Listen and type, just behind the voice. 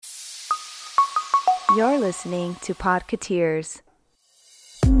You're listening to Podcateers.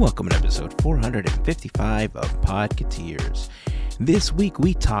 Welcome to episode 455 of Podcateers. This week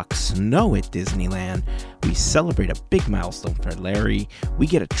we talk snow at Disneyland, we celebrate a big milestone for Larry, we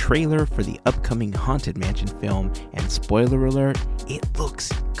get a trailer for the upcoming Haunted Mansion film, and spoiler alert, it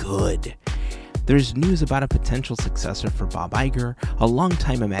looks good. There's news about a potential successor for Bob Iger, a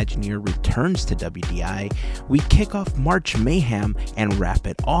longtime Imagineer returns to WDI, we kick off March Mayhem, and wrap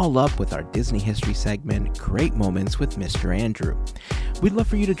it all up with our Disney History segment, Great Moments with Mr. Andrew. We'd love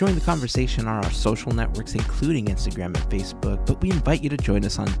for you to join the conversation on our social networks, including Instagram and Facebook, but we invite you to join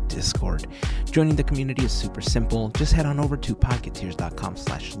us on Discord. Joining the community is super simple. Just head on over to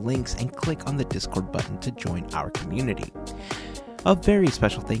podcateers.com/links and click on the Discord button to join our community. A very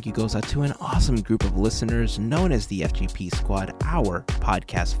special thank you goes out to an awesome group of listeners known as the FGP Squad, our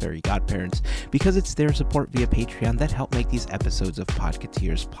podcast fairy godparents, because it's their support via Patreon that help make these episodes of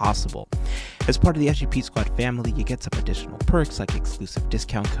Podcateers possible. As part of the FGP Squad family, you get some additional perks like exclusive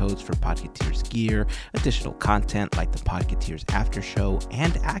discount codes for Podcateers gear, additional content like the Podcateers After Show,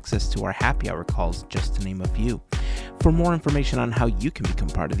 and access to our happy hour calls, just to name a few. For more information on how you can become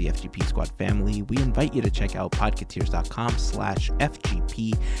part of the FGP Squad family, we invite you to check out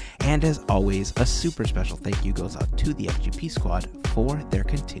podcateers.com/FGP. And as always, a super special thank you goes out to the FGP Squad for their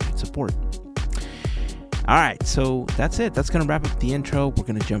continued support. All right, so that's it. That's going to wrap up the intro. We're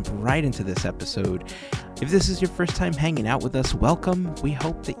going to jump right into this episode. If this is your first time hanging out with us, welcome. We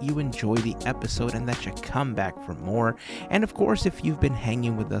hope that you enjoy the episode and that you come back for more. And of course, if you've been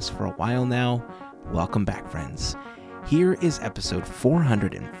hanging with us for a while now, welcome back, friends. Here is episode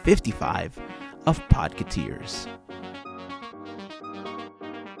 455 of Podcateers.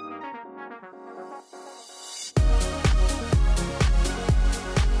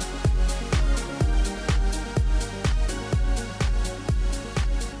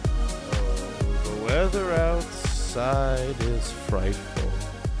 The weather outside is frightful,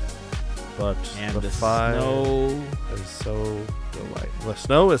 but And the the fire snow is so delightful. The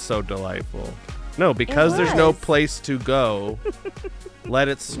snow is so delightful. No, because there's no was. place to go. Let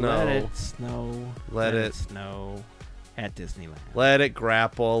it snow. Let it snow. Let it snow at Disneyland. Let it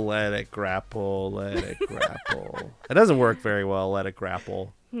grapple. Let it grapple. Let it grapple. It doesn't work very well. Let it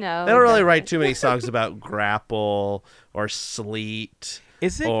grapple. No. They don't really write too many songs about grapple or sleet.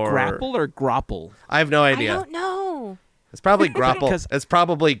 Is it or- grapple or grapple? I have no I idea. don't know. It's probably grapple. 'Cause- It's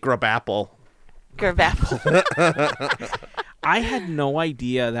probably grabapple. Gervapple. I had no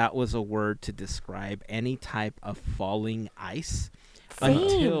idea that was a word to describe any type of falling ice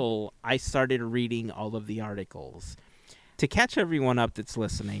until I started reading all of the articles. To catch everyone up that's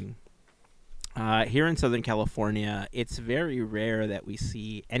listening, here in Southern California, it's very rare that we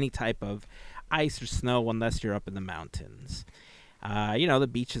see any type of ice or snow unless you're up in the mountains. The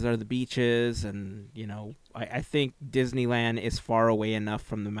beaches are the beaches, and, I think Disneyland is far away enough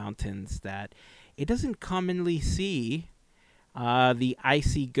from the mountains that it doesn't commonly see the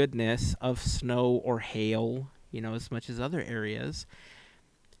icy goodness of snow or hail, as much as other areas.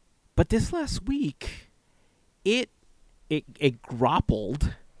 But this last week, it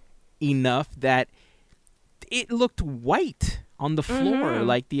grappled enough that it looked white on the floor. Mm-hmm.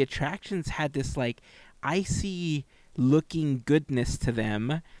 Like the attractions had this icy looking goodness to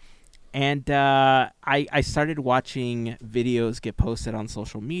them. And I started watching videos get posted on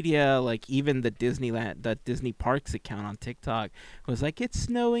social media, like even the Disney Parks account on TikTok was like, it's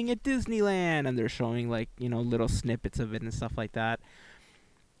snowing at Disneyland, and they're showing little snippets of it and stuff like that.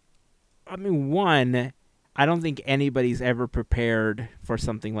 I mean, I don't think anybody's ever prepared for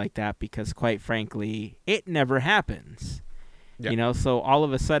something like that because, quite frankly, it never happens. Yeah. So all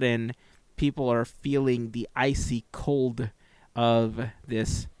of a sudden, people are feeling the icy cold of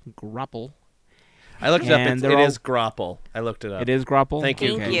this grapple. I looked it up. And It is grapple. I looked it up. It is grapple? Thank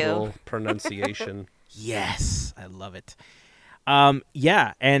you, Thank you. Google pronunciation. Yes, I love it.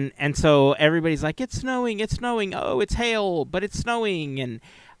 Yeah, and so everybody's like, it's snowing. Oh, it's hail, but it's snowing. And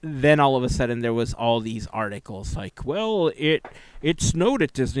then all of a sudden there was all these articles like, well, it snowed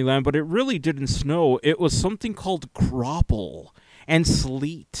at Disneyland, but it really didn't snow. It was something called grapple and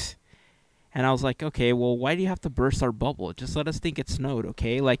sleet. And I was like, okay, well, why do you have to burst our bubble? Just let us think it snowed,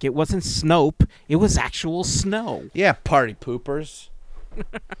 okay? Like, it wasn't Snope. It was actual snow. Yeah, party poopers.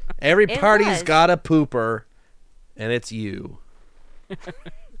 Every It party's was. got a pooper, and it's you.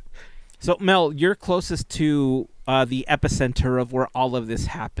 So, Mel, you're closest to the epicenter of where all of this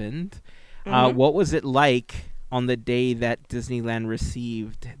happened. What was it like on the day that Disneyland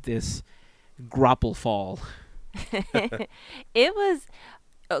received this grapple fall? It was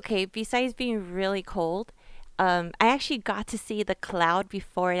okay. Besides being really cold, I actually got to see the cloud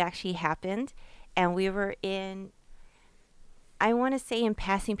before it actually happened, and we were in, I want to say, in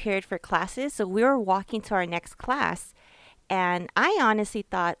passing period for classes. So we were walking to our next class, and I honestly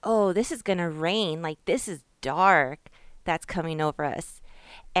thought, oh, this is going to rain. Like, this is dark that's coming over us.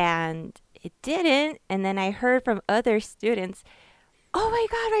 And it didn't. And then I heard from other students, oh my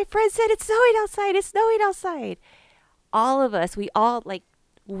God, my friend said it's snowing outside. It's snowing outside. All of us, we all like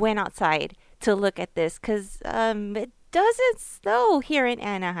went outside to look at this because it doesn't snow here in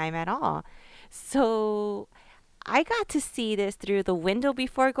Anaheim at all. So I got to see this through the window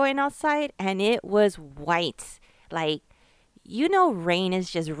before going outside, and it was white. Like, you know, rain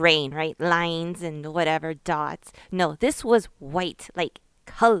is just rain, right? Lines and whatever, dots. No, this was white, like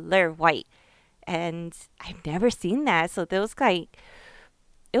color white. And I've never seen that. So there was like,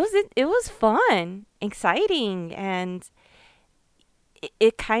 it was fun, exciting, and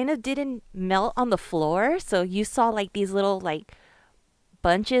it kind of didn't melt on the floor. So you saw like these little like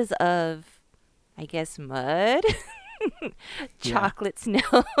bunches of, I guess, mud, chocolate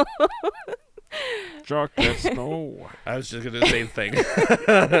snow. Chocolate snow. I was just gonna do the same thing.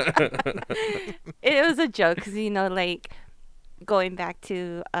 It was a joke because, you know, like going back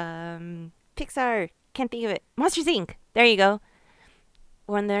to Pixar, can't think of it. Monsters Inc. There you go.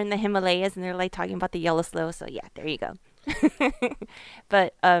 When they're in the Himalayas and they're like talking about the yellow snow. So yeah, there you go.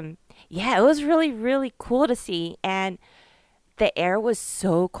 But yeah, it was really, really cool to see. And the air was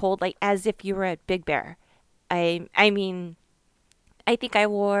so cold, like as if you were at Big Bear. I mean, I think I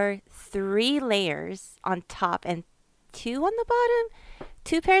wore 3 layers on top and 2 on the bottom,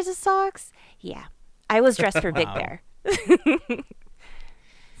 2 pairs of socks. Yeah, I was dressed for Big Bear.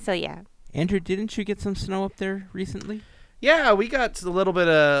 So yeah. Andrew, didn't you get some snow up there recently? Yeah, we got a little bit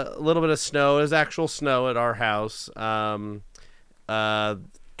of snow. It was actual snow at our house. It was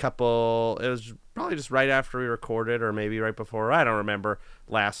probably just right after we recorded, or maybe right before. I don't remember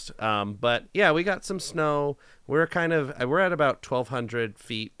last. But yeah, we got some snow. We're at about 1,200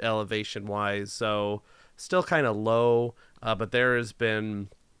 feet elevation wise, so still kind of low. But there has been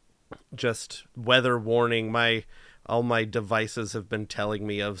just weather warning. All my devices have been telling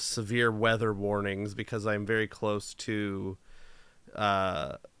me of severe weather warnings because I'm very close to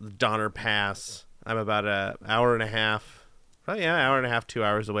the Donner Pass. I'm about an hour and a half, probably hour and a half, 2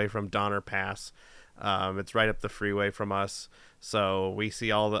 hours away from Donner Pass. It's right up the freeway from us, so we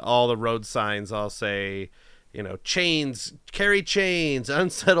see all the road signs all say, you know, carry chains,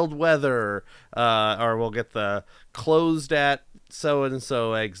 unsettled weather, or we'll get the closed at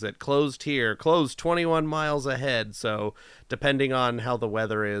so-and-so exit, closed here, closed 21 miles ahead. So depending on how the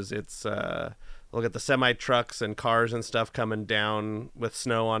weather is, it's we'll get the semi-trucks and cars and stuff coming down with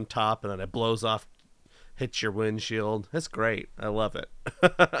snow on top, and then it blows off, hits your windshield. It's great. I love it.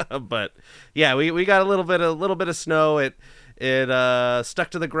 But yeah, we got a little bit of snow. It stuck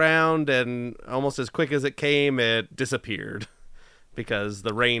to the ground, and almost as quick as it came, it disappeared because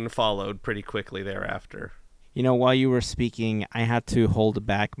the rain followed pretty quickly thereafter. You know, while you were speaking, I had to hold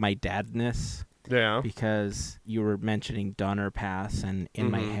back my dadness. Yeah. Because you were mentioning Donner Pass, and in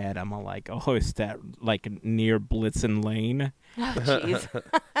my head, I'm all like, oh, is that like near Blitzen Lane? Oh, jeez.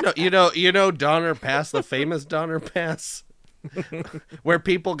 No, you know Donner Pass, the famous Donner Pass, where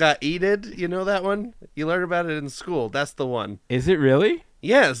people got eated. You know that one? You learned about it in school. That's the one. Is it really?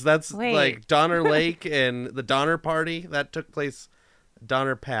 Yes, that's Wait. like Donner Lake and the Donner Party that took place.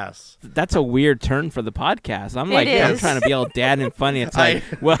 Donner Pass. That's a weird turn for the podcast. I'm It like, I'm is. trying to be all dad and funny. It's like,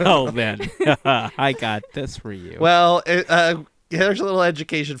 well, then, I got this for you. Well, there's a little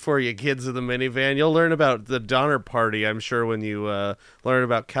education for you kids in the minivan. You'll learn about the Donner Party, I'm sure, when you learn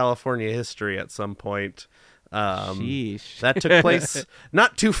about California history at some point. Sheesh. That took place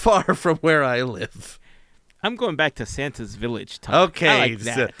not too far from where I live. I'm going back to Santa's Village talk. Okay, I like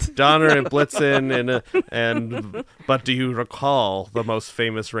that. Donner and Blitzen, but do you recall the most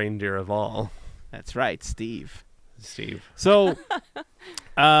famous reindeer of all? That's right, Steve. So,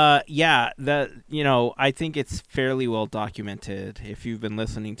 yeah, I think it's fairly well documented, if you've been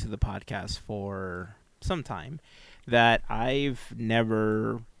listening to the podcast for some time, that I've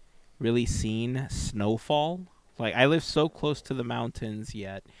never really seen snowfall. Like, I live so close to the mountains,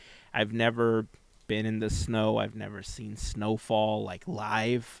 yet I've never been in the snow. I've never seen snowfall like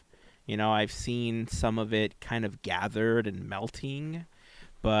live. You know, I've seen some of it kind of gathered and melting,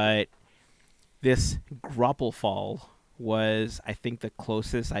 but this Gruppelfall was, I think, the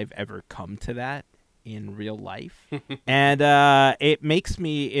closest I've ever come to that in real life. And it made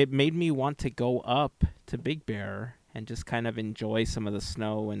me want to go up to Big Bear and just kind of enjoy some of the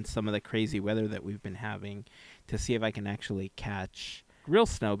snow and some of the crazy weather that we've been having to see if I can actually catch real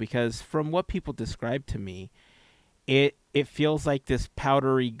snow, because from what people describe to me, it feels like this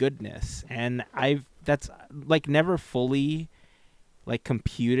powdery goodness, and that's like never fully like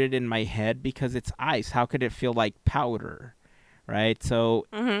computed in my head because it's ice. How could it feel like powder, right? So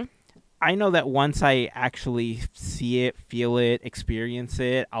Mm-hmm. I know that once I actually see it, feel it, experience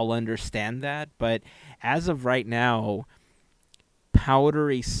it, I'll understand that. But as of right now,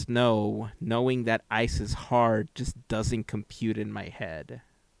 powdery snow, knowing that ice is hard, just doesn't compute in my head.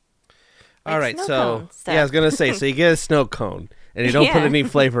 All Like right, snow so cone stuff. yeah, I was gonna say, so you get a snow cone and you don't put Yeah. any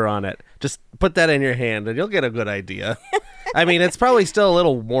flavor on it. Just put that in your hand and you'll get a good idea. I mean, it's probably still a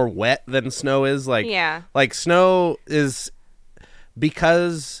little more wet than snow is. Yeah. Like snow is,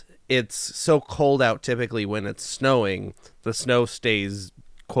 because it's so cold out. Typically, when it's snowing, the snow stays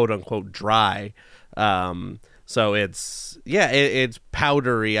quote unquote dry. So it's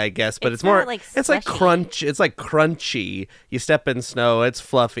powdery, I guess, but It's it's more not, like, it's like slushy. crunch. It's like crunchy. You step in snow, it's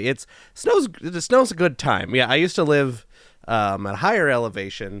fluffy. The snow's a good time. Yeah, I used to live at a higher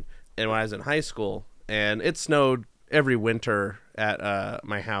elevation, and when I was in high school, and it snowed every winter at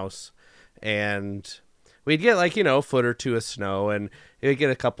my house, and we'd get like a foot or two of snow, and we'd get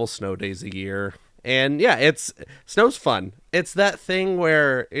a couple snow days a year. And yeah, snow's fun. It's that thing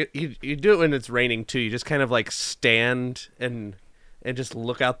where you do it when it's raining too. You just kind of like stand and just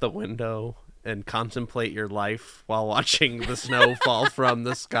look out the window and contemplate your life while watching the snow fall from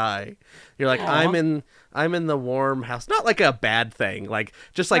the sky. You're like, I'm in the warm house. Not like a bad thing. Like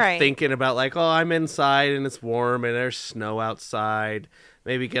just like Right. thinking about like, oh, I'm inside and it's warm and there's snow outside.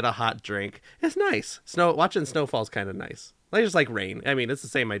 Maybe get a hot drink. It's nice. Watching snowfall is kind of nice. Like just like rain. I mean, it's the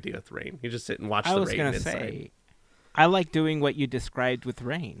same idea with rain. You just sit and watch I the was rain gonna inside. say, I like doing what you described with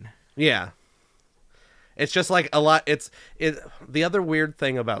rain. Yeah. It's just like a lot. The other weird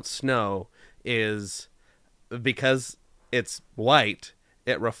thing about snow is because it's white,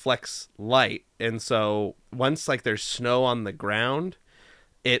 it reflects light. And so once like there's snow on the ground,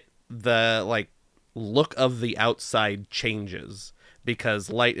 the like look of the outside changes because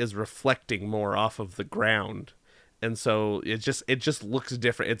light is reflecting more off of the ground. And so it just looks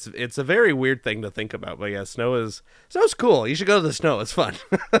different. It's a very weird thing to think about. But yeah, snow's cool. You should go to the snow. It's fun.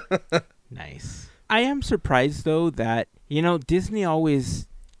 Nice. I am surprised though that Disney always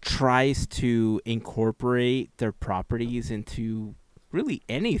tries to incorporate their properties into really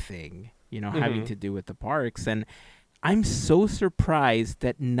anything having to do with the parks, and I'm so surprised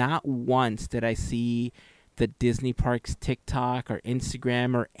that not once did I see the Disney Parks TikTok or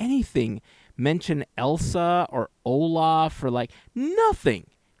Instagram or anything mention Elsa or Olaf or like nothing.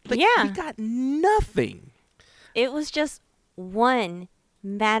 Like, Yeah. we got nothing. It was just one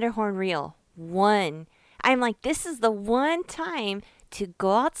Matterhorn reel. One. I'm like, this is the one time to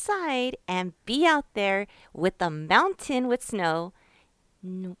go outside and be out there with a mountain with snow.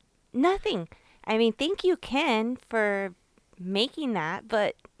 Nothing. I mean, thank you, Ken, for making that,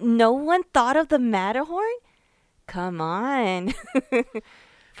 but no one thought of the Matterhorn? Come on.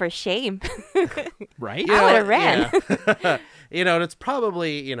 For shame. Right? I would've ran. Yeah. And it's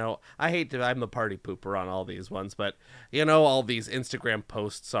probably, I'm the party pooper on all these ones, but, all these Instagram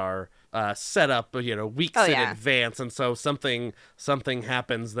posts are set up, weeks Oh, in yeah. advance. And so something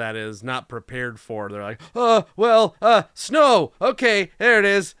happens that is not prepared for. They're like, snow. Okay, there it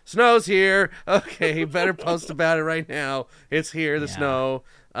is. Snow's here. Okay, better post about it right now. It's here, the Yeah. snow.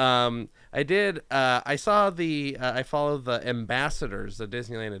 I follow the ambassadors, the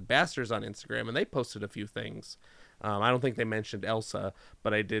Disneyland ambassadors on Instagram, and they posted a few things. I don't think they mentioned Elsa,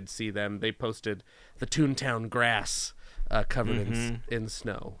 but I did see them. They posted the Toontown grass covered in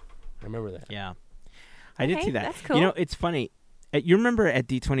snow. I remember that. Yeah. I did Okay, see that. that's cool. It's funny. You remember at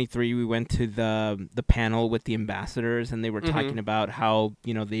D23 we went to the panel with the ambassadors, and they were talking about how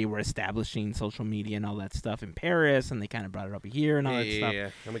they were establishing social media and all that stuff in Paris, and they kind of brought it over here and all that stuff.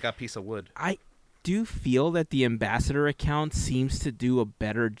 Yeah. And we got a piece of wood. I do feel that the ambassador account seems to do a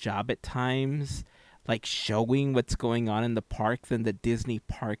better job at times, like showing what's going on in the park than the Disney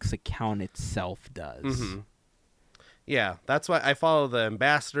Parks account itself does. Mm-hmm. Yeah, that's why I follow the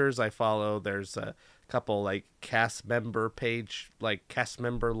ambassadors. There's a couple like cast member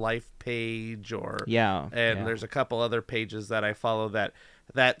life page, and there's a couple other pages that I follow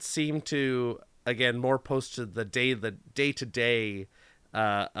that seem to, again, more post to the day to day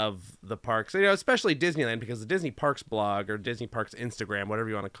of the parks, especially Disneyland, because the Disney Parks blog or Disney Parks Instagram, whatever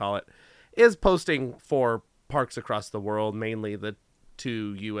you want to call it, is posting for parks across the world, mainly the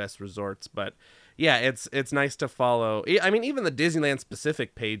 2 U.S. resorts. But yeah, it's nice to follow. I mean, even the Disneyland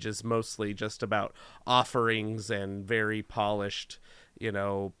specific page is mostly just about offerings and very polished,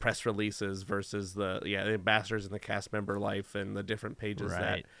 press releases versus the ambassadors and the cast member life and the different pages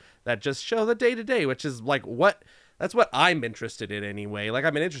Right. that just show the day to day, which is like what that's what I'm interested in anyway. Like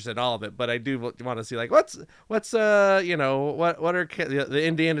I'm interested in all of it, but I do want to see like what are the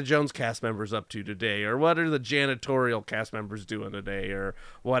Indiana Jones cast members up to today, or what are the janitorial cast members doing today, or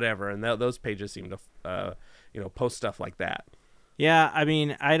whatever. And those pages seem to post stuff like that. Yeah, I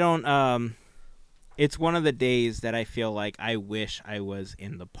mean, I don't. It's one of the days that I feel like I wish I was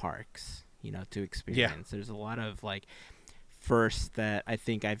in the parks, to experience. There's a lot of like firsts that I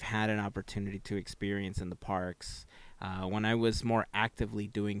think I've had an opportunity to experience in the parks. When I was more actively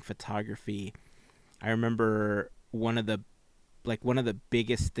doing photography, I remember one of the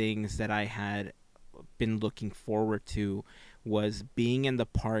biggest things that I had been looking forward to was being in the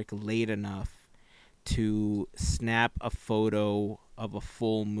park late enough to snap a photo of a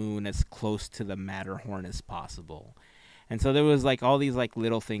full moon as close to the Matterhorn as possible. And so there was like all these like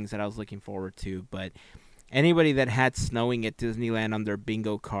little things that I was looking forward to, but anybody that had snowing at Disneyland on their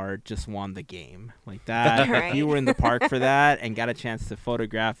bingo card just won the game. Like that, Right. If you were in the park for that and got a chance to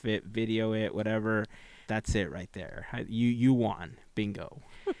photograph it, video it, whatever, that's it right there. You won. Bingo.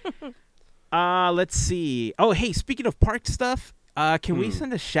 Let's see. Oh, hey, speaking of park stuff, can we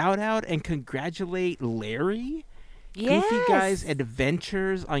send a shout out and congratulate Larry? Yes. Goofy Guys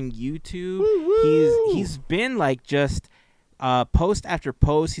Adventures on YouTube. Woo-woo. He's been like just post after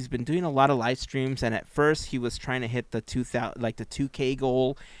post. He's been doing a lot of live streams, and at first he was trying to hit the 2K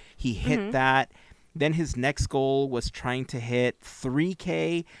goal. He hit that. Then his next goal was trying to hit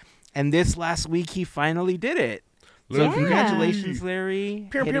 3K, and this last week he finally did it. So congratulations, Larry,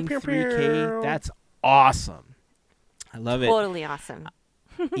 hitting 3K. That's awesome. I love it. Totally awesome.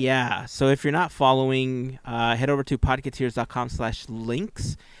 Yeah. So if you're not following, head over to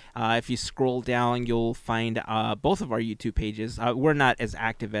podcateers.com/links. If you scroll down, you'll find both of our YouTube pages. We're not as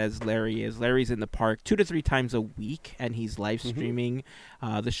active as Larry is. Larry's in the park 2 to 3 times a week, and he's live streaming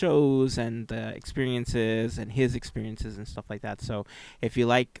the shows and the experiences and his experiences and stuff like that. So if you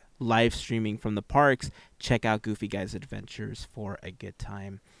like live streaming from the parks, check out Goofy Guys Adventures for a good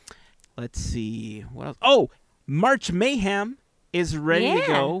time. Let's see. What else? Oh, March Mayhem is ready to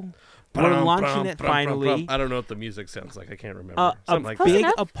go. We're launching it finally. I don't know what the music sounds like. I can't remember. A big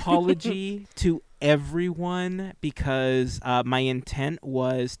apology to everyone because my intent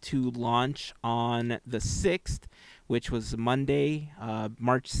was to launch on the 6th, which was Monday,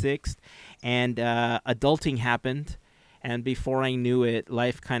 March 6th, and adulting happened. And before I knew it,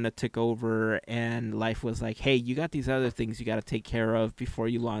 life kind of took over, and life was like, hey, you got these other things you got to take care of before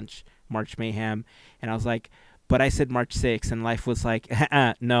you launch March Mayhem. And I was like, but I said March 6th, and life was like,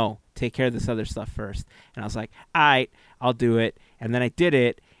 no, take care of this other stuff first. And I was like, all right, I'll do it. And then I did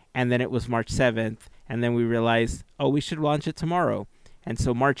it, and then it was March 7th, and then we realized, oh, we should launch it tomorrow. And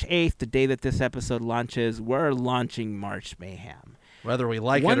so March 8th, the day that this episode launches, we're launching March Mayhem. Whether we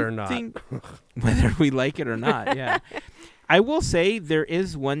like it or not. Whether we like it or not, yeah. I will say there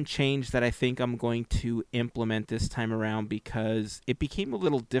is one change that I think I'm going to implement this time around because it became a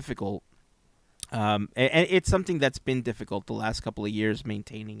little difficult. And it's something that's been difficult the last couple of years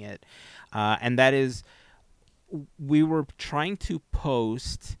maintaining it. And that is we were trying to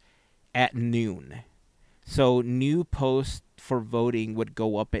post at noon. So new posts for voting would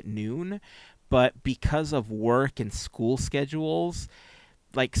go up at noon. But because of work and school schedules,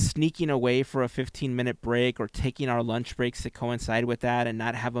 like sneaking away for a 15-minute break or taking our lunch breaks to coincide with that and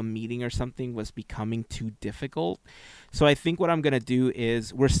not have a meeting or something was becoming too difficult. So I think what I'm going to do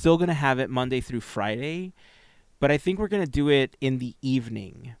is we're still going to have it Monday through Friday, but I think we're going to do it in the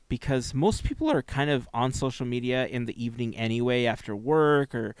evening because most people are kind of on social media in the evening anyway after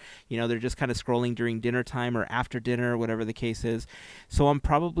work or, they're just kind of scrolling during dinner time or after dinner, whatever the case is. So I'm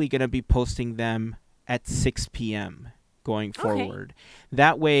probably going to be posting them at 6 p.m. going forward.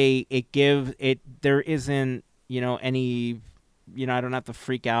 That way there isn't, any, I don't have to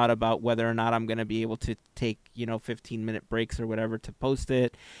freak out about whether or not I'm going to be able to take, 15-minute breaks or whatever to post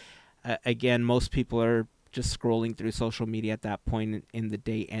it. Again, most people are just scrolling through social media at that point in the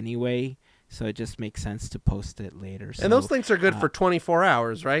day anyway. So it just makes sense to post it later. So, and those links are good for 24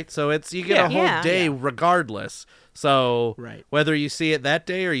 hours, right? So you get a whole day regardless. So whether you see it that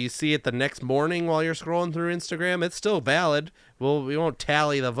day or you see it the next morning while you're scrolling through Instagram, it's still valid. We won't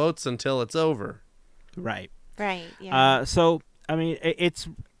tally the votes until it's over. Right. Right. Yeah. So, I mean, it's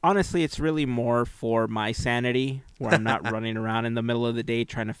honestly, it's really more for my sanity where I'm not running around in the middle of the day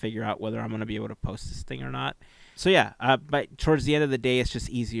trying to figure out whether I'm going to be able to post this thing or not. So yeah, but towards the end of the day, it's just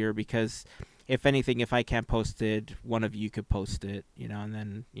easier because if anything, if I can't post it, one of you could post it, and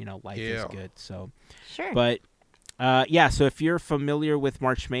then, life is good. So, sure. But so if you're familiar with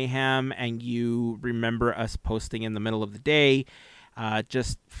March Mayhem and you remember us posting in the middle of the day,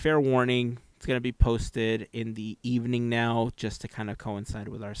 just fair warning, It's going to be posted in the evening now, just to kind of coincide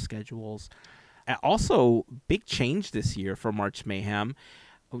with our schedules. Also, big change this year for March Mayhem.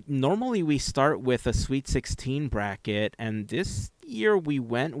 Normally we start with a Sweet 16 bracket, and this year we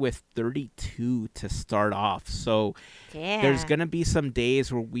went with 32 to start off. So there's going to be some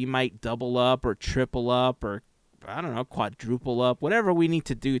days where we might double up or triple up or, I don't know, quadruple up, whatever we need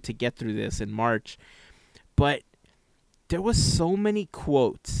to do to get through this in March. But there was so many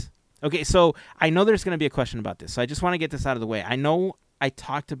quotes. Okay, so I know there's going to be a question about this, so I just want to get this out of the way. I know I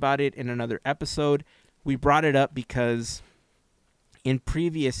talked about it in another episode. We brought it up because in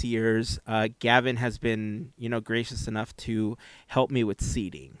previous years, Gavin has been, gracious enough to help me with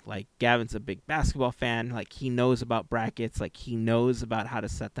seeding. Like, Gavin's a big basketball fan. Like, he knows about brackets. Like, he knows about how to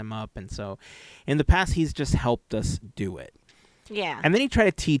set them up. And so, in the past, he's just helped us do it. Yeah. And then he tried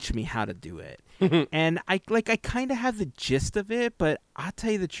to teach me how to do it. And I kind of have the gist of it, but I'll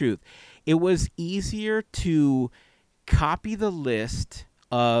tell you the truth. It was easier to copy the list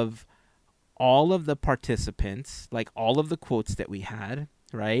of all of the participants, like all of the quotes that we had,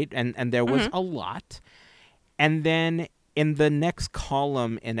 right? And there was a lot. And then in the next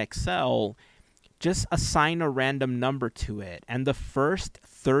column in Excel, just assign a random number to it. And the first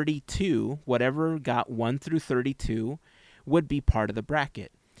 32, whatever got 1 through 32, would be part of the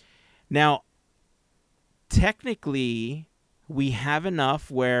bracket. Now, technically, we have enough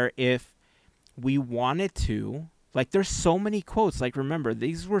where if we wanted to, like, there's so many quotes. Like, remember,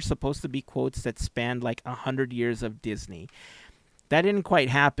 these were supposed to be quotes that spanned, 100 years of Disney. That didn't quite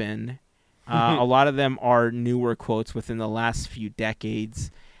happen. A lot of them are newer quotes within the last few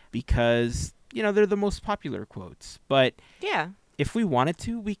decades because, they're the most popular quotes. But yeah, if we wanted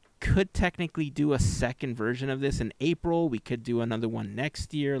to, we could technically do a second version of this in April. We could do another one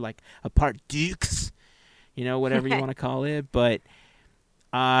next year, like a part Dukes, whatever you want to call it. But,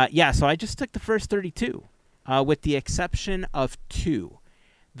 so I just took the first 32. With the exception of 2.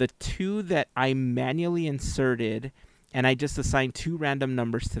 The 2 that I manually inserted, and I just assigned 2 random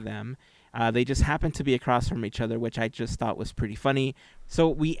numbers to them. They just happened to be across from each other, which I just thought was pretty funny. So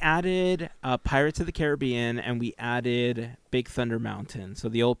we added Pirates of the Caribbean, and we added Big Thunder Mountain. So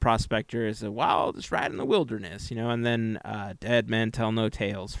the old prospector is a wildest ride in the wilderness, and then Dead Men Tell No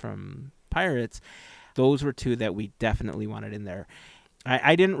Tales from Pirates. Those were 2 that we definitely wanted in there.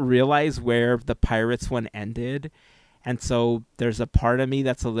 I didn't realize where the Pirates one ended, and so there's a part of me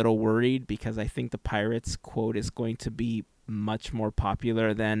that's a little worried because I think the Pirates quote is going to be much more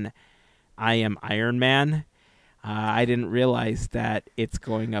popular than I Am Iron Man. I didn't realize that it's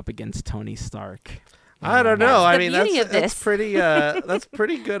going up against Tony Stark. I don't know. That's I mean, the beauty of that's this. pretty that's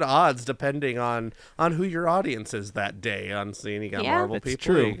pretty good odds depending on who your audience is that day. On seeing you got Yeah. Marvel That's people,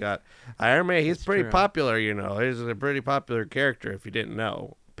 true. you got Iron Man. He's That's pretty true. popular. He's a pretty popular character. If you didn't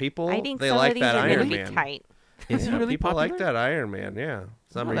know, people I think they some like of these that are Iron really Man. tight. Is he Yeah, really people popular? like that Iron Man. Yeah,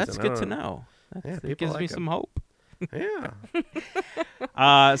 some Oh, reason. that's I good don't to know. know. Yeah, It people gives me like some him. hope. Yeah.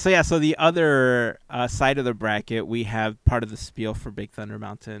 So the other side of the bracket, we have part of the spiel for Big Thunder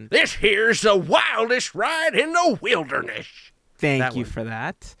Mountain. This here's the wildest ride in the wilderness. Thank That you one. for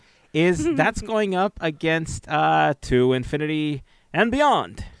that. That's going up against To Infinity and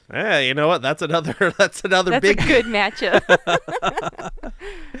Beyond. Yeah, you know what? That's another. That's That's big. a good matchup.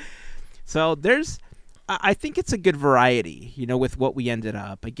 So I think it's a good variety, with what we ended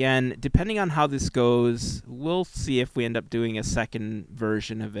up. Again, depending on how this goes, we'll see if we end up doing a second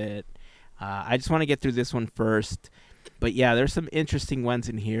version of it. I just want to get through this one first. But yeah, there's some interesting ones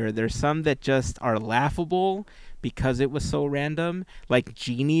in here. There's some that just are laughable because it was so random, like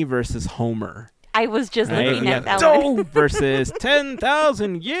Genie versus Homer. I was just Right? looking Yeah, at that one. Doe versus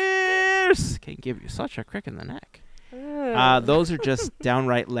 10,000 years. Can give you such a crick in the neck. Those are just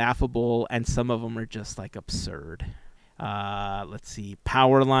downright laughable, and some of them are just absurd. Let's see,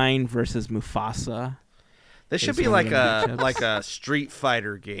 Powerline versus Mufasa. This should is be one like of the matchups. like a Street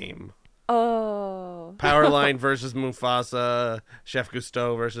Fighter game. Oh. Powerline versus Mufasa. Chef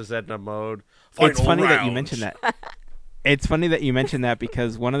Cousteau versus Edna Mode. It's Final funny that you round. mentioned that. It's funny that you mentioned that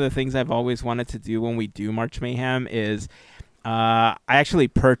because one of the things I've always wanted to do when we do March Mayhem is I actually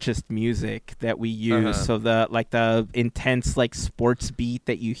purchased music that we use. So the intense sports beat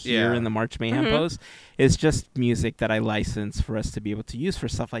that you hear Yeah. in the March Mayhem post is just music that I license for us to be able to use for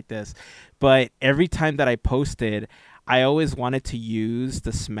stuff like this. But every time that I posted, I always wanted to use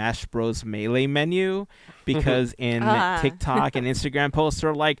the Smash Bros. Melee menu because in TikTok and Instagram posts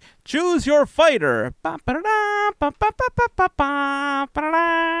are like, choose your fighter.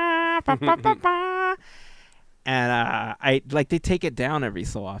 And I they take it down every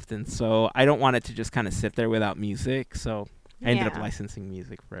so often, so I don't want it to just kind of sit there without music. So I ended up Yeah. licensing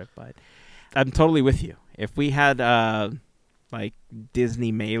music for it. But I'm totally with you. If we had like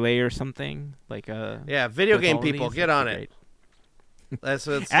Disney Melee or something, like video with game all of people, these, get that'd on be it. great. That's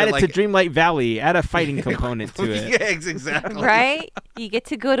what's Add it like, to Dreamlight Valley. Add a fighting component to it. Yeah, exactly. Right? You get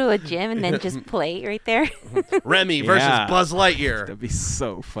to go to a gym and then just play right there. Remy versus Yeah. Buzz Lightyear. That'd be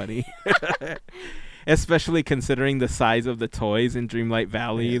so funny. Especially considering the size of the toys in Dreamlight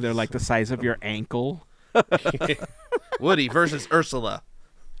Valley. Yes. They're like the size of your ankle. Woody versus Ursula.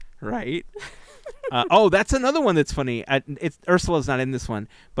 Right. Oh, that's another one that's funny. Ursula's not in this one,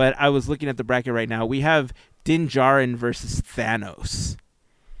 but I was looking at the bracket right now. We have Din Djarin versus Thanos.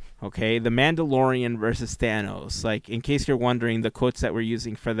 Okay, the Mandalorian versus Thanos. Like, in case you're wondering, the quotes that we're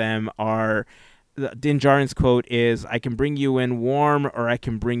using for them are, Din Djarin's quote is, "I can bring you in warm or I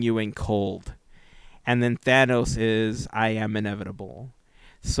can bring you in cold." And then Thanos is, "I am inevitable."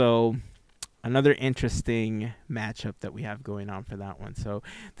 So another interesting matchup that we have going on for that one. So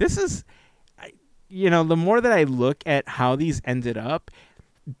this is, the more that I look at how these ended up,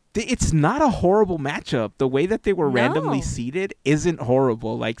 it's not a horrible matchup. The way that they were randomly No. seeded isn't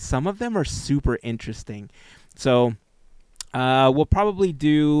horrible. Like, some of them are super interesting. So we'll probably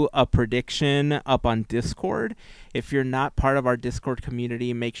do a prediction up on Discord. If you're not part of our Discord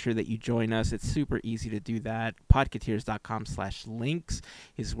community, make sure that you join us. It's super easy to do that. Podcateers.com/links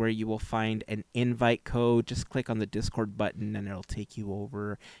is where you will find an invite code. Just click on the Discord button and it'll take you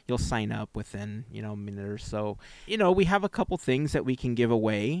over. You'll sign up within, a minute or so. We have a couple things that we can give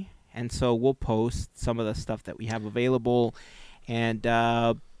away, and so we'll post some of the stuff that we have available. And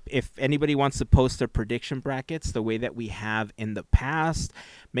if anybody wants to post their prediction brackets the way that we have in the past,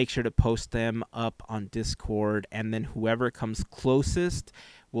 make sure to post them up on Discord, and then whoever comes closest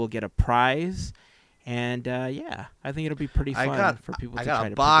will get a prize. And I think it'll be pretty fun for people to try to I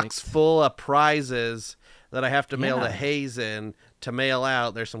got a box predict. full of prizes that I have to mail Yeah. to Hazen to mail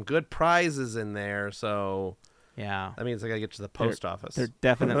out. There's some good prizes in there, so Yeah, that means I got to get to the post office. there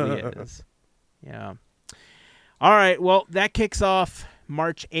definitely is. Yeah. All right, well, that kicks off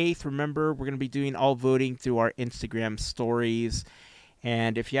March 8th. Remember, we're going to be doing all voting through our Instagram stories.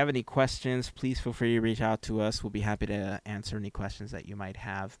 And if you have any questions, please feel free to reach out to us. We'll be happy to answer any questions that you might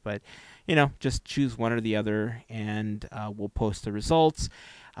have. But, just choose one or the other, and we'll post the results.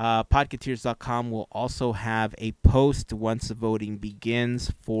 Podcateers.com will also have a post once the voting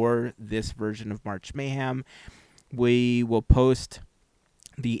begins for this version of March Mayhem. We will post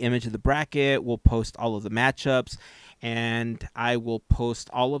the image of the bracket. We'll post all of the matchups. And I will post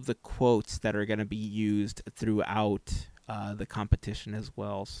all of the quotes that are going to be used throughout the competition as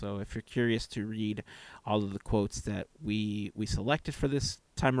well. So if you're curious to read all of the quotes that we selected for this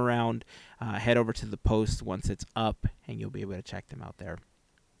time around, head over to the post once it's up, and you'll be able to check them out there.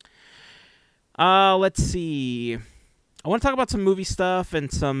 Let's see. I want to talk about some movie stuff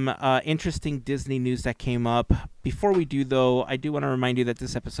and some interesting Disney news that came up. Before we do, though, I do want to remind you that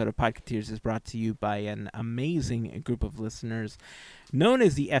this episode of Podcateers is brought to you by an amazing group of listeners known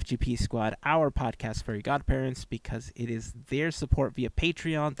as the FGP Squad, our podcast fairy godparents, because it is their support via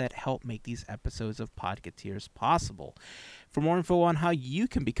Patreon that help make these episodes of Podcateers possible. For more info on how you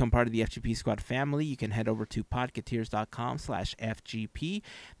can become part of the FGP Squad family, you can head over to podcateers.com/FGP.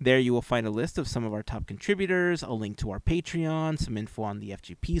 There you will find a list of some of our top contributors, a link to our Patreon, some info on the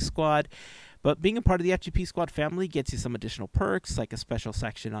FGP Squad. But being a part of the FGP Squad family gets you some additional perks, like a special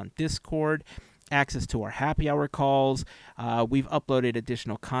section on Discord, access to our happy hour calls. We've uploaded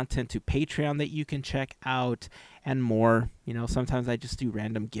additional content to Patreon that you can check out, and more. Sometimes I just do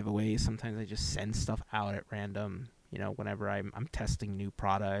random giveaways. Sometimes I just send stuff out at random, whenever I'm testing new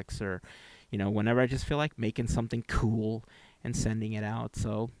products, or, whenever I just feel like making something cool and sending it out.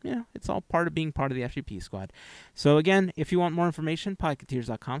 So, it's all part of being part of the FGP Squad. So, again, if you want more information,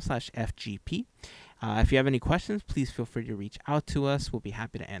 podcateers.com/FGP. If you have any questions, please feel free to reach out to us. We'll be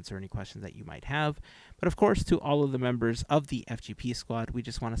happy to answer any questions that you might have. But, of course, to all of the members of the FGP Squad, we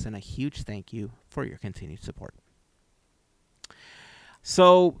just want to send a huge thank you for your continued support.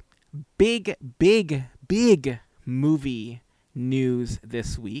 So, big movie news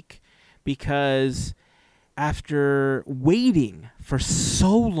this week, because after waiting for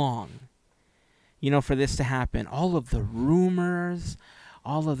so long, for this to happen, all of the rumors,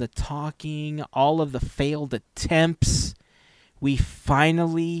 all of the talking, all of the failed attempts, we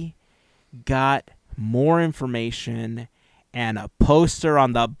finally got more information and a poster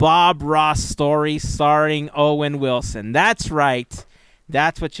on the Bob Ross story starring Owen Wilson. That's right.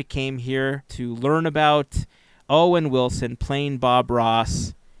 That's what you came here to learn about. Owen Wilson playing Bob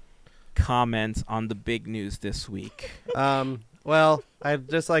Ross. Comments on the big news this week. Well, I'd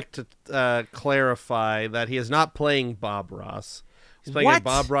just like to clarify that he is not playing Bob Ross. He's playing What? a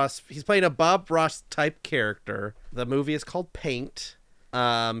Bob Ross. He's playing a Bob Ross type character. The movie is called Paint.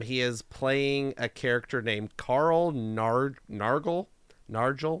 He is playing a character named Carl Nargel.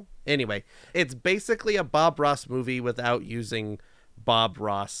 Anyway, it's basically a Bob Ross movie without using Bob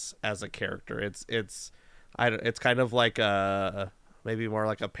Ross as a character. It's kind of like a maybe more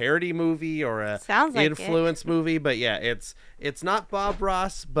like a parody movie or a Sounds like influence movie, but yeah, it's not Bob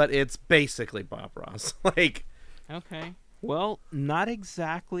Ross, but it's basically Bob Ross. Like, Okay. Well, not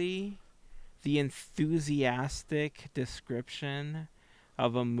exactly the enthusiastic description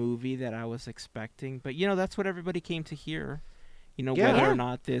of a movie that I was expecting, but that's what everybody came to hear. Yeah. Whether or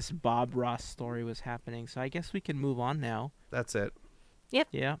not this Bob Ross story was happening. So I guess we can move on now. that's it.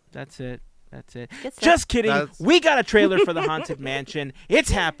 Yeah, that's it. Good stuff. Just kidding. That's- We got a trailer for The Haunted Mansion.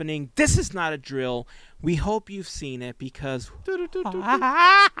 It's happening. This is not a drill. We hope you've seen it because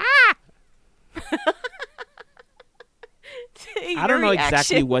I don't know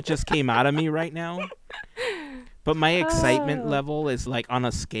exactly what just came out of me right now. But my excitement level is like on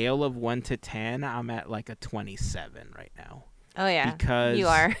a scale of 1 to 10, I'm at like a 27 right now. Oh yeah, Because you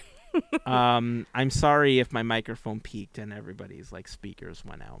are. I'm sorry if my microphone peaked and everybody's like speakers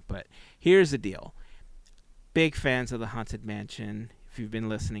went out, but here's the deal. Big fans of The Haunted Mansion. If you've been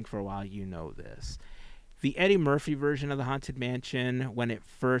listening for a while, you know this. The Eddie Murphy version of The Haunted Mansion, when I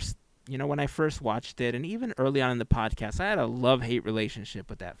first watched it, and even early on in the podcast, I had a love-hate relationship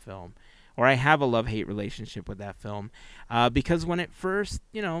with that film. Or I have a love-hate relationship with that film, because when I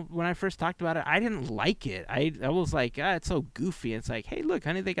first talked about it, I didn't like it. I was like, it's so goofy. It's like, hey, look,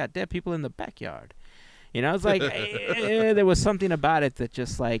 honey, they got dead people in the backyard. It's like there was something about it that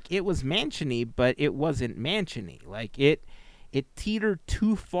just like it was mansion-y, but it wasn't mansion-y. Like it teetered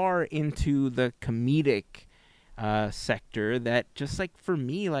too far into the comedic sector that just like for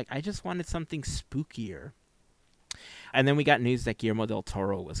me, like I just wanted something spookier. And then we got news that Guillermo del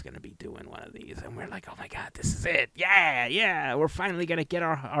Toro was going to be doing one of these. And we're like, oh, my God, this is it. Yeah. We're finally going to get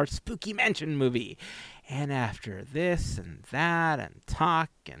our Spooky Mansion movie. And after this and that and talk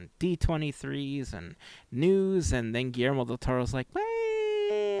and D23s and news, and then Guillermo del Toro's like, well,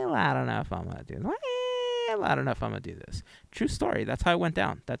 I don't know if I'm going to do this. Well, I don't know if I'm going to do this. True story. That's how it went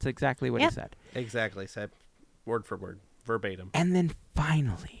down. That's exactly what he said. Exactly, said word for word, verbatim. And then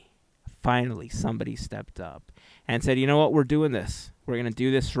finally somebody stepped up and said, you know what, we're doing this. We're going to do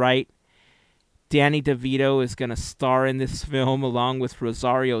this right. Danny DeVito is going to star in this film along with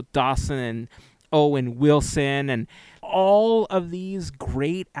Rosario Dawson and Owen Wilson and all of these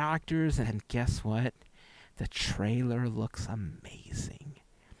great actors. And guess what? The trailer looks amazing.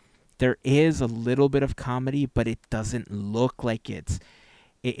 There is a little bit of comedy, but it doesn't look like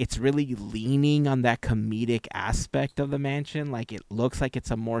it's really leaning on that comedic aspect of The Mansion. Like it looks like it's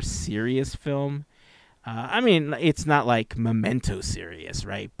a more serious film. I mean, it's not like Memento serious,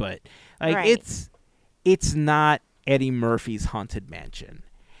 right? But like Right. it's not Eddie Murphy's Haunted Mansion.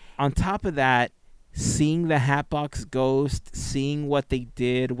 On top of that, seeing the Hatbox Ghost, seeing what they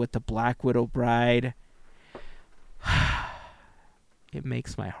did with the Black Widow Bride, it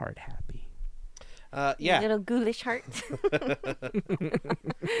makes my heart happy. Yeah. Little ghoulish heart.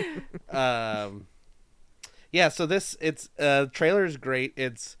 Yeah, so it's trailer is great.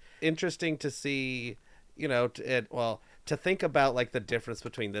 It's interesting to see, to think about like the difference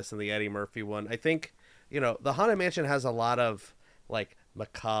between this and the Eddie Murphy one. I think, the Haunted Mansion has a lot of like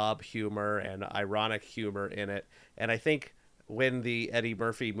macabre humor and ironic humor in it. And I think when the Eddie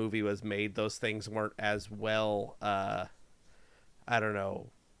Murphy movie was made, those things weren't as well, I don't know,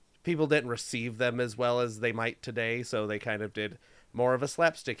 people didn't receive them as well as they might today, so they kind of did more of a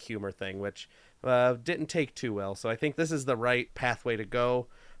slapstick humor thing, which didn't take too well. So I think this is the right pathway to go.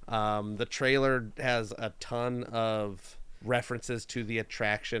 The trailer has a ton of references to the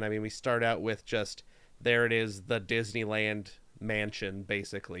attraction. I mean, we start out with just, there it is, the Disneyland mansion,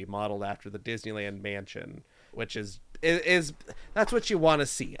 basically, modeled after the Disneyland mansion, which is that's what you want to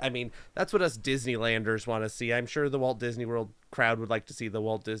see. I mean, that's what us Disneylanders want to see. I'm sure the Walt Disney World crowd would like to see the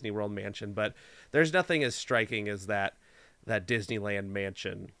Walt Disney World mansion, but there's nothing as striking as that Disneyland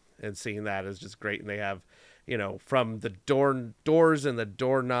mansion, and seeing that is just great. And they have, from the doors and the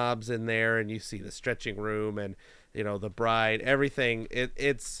doorknobs in there, and you see the stretching room and, the bride, everything.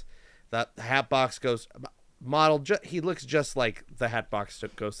 It's the Hatbox Ghost model. He looks just like the Hatbox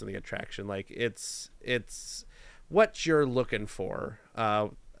Ghost in the attraction. Like it's what you're looking for.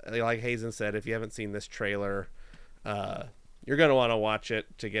 Like Hazen said, if you haven't seen this trailer, you're going to want to watch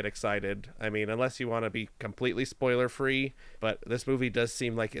it to get excited. I mean, unless you want to be completely spoiler free, but this movie does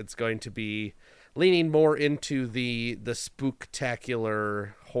seem like it's going to be leaning more into the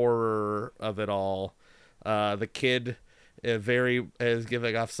spooktacular horror of it all. The kid very is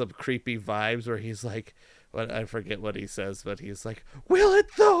giving off some creepy vibes where he's like, what, I forget what he says, but he's like, "Will it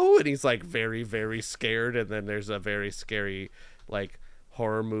though?" And he's like very, very scared. And then there's a very scary like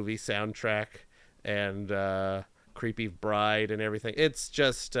horror movie soundtrack and creepy bride and everything. It's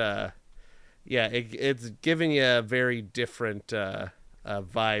just it's giving you a very different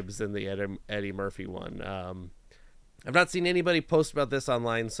vibes than the Eddie Murphy one. I've not seen anybody post about this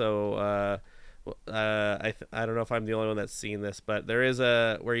online, so I don't know if I'm the only one that's seen this, but there is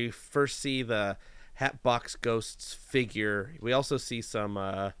a where you first see the Hatbox Ghosts figure. We also see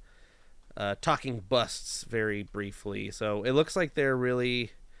some talking busts very briefly, so it looks like they're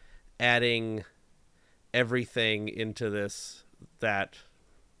really adding everything into this that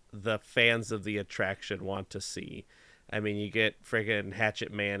the fans of the attraction want to see. I mean, you get friggin'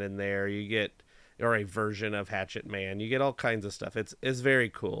 Hatchet Man in there, you get, or a version of Hatchet Man, you get all kinds of stuff. It's very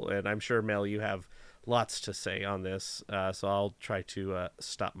cool, and I'm sure, Mel, you have lots to say on this, so I'll try to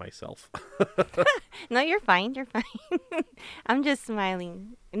stop myself. No, you're fine. You're fine. I'm just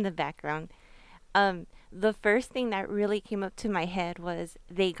smiling in the background. The first thing that really came up to my head was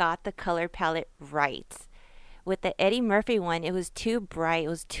they got the color palette right. With the Eddie Murphy one, it was too bright. It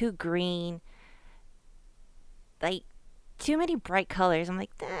was too green. Like, too many bright colors. I'm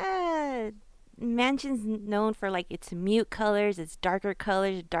like, Mansion's known for like its mute colors, its darker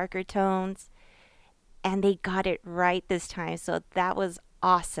colors, darker tones. And they got it right this time. So that was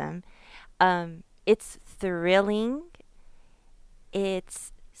awesome. It's thrilling.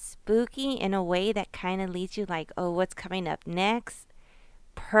 It's spooky in a way that kind of leads you like, oh, what's coming up next?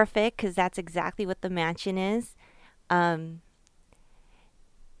 Perfect, because that's exactly what the mansion is. What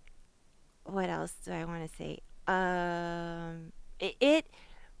else do I want to say? I'm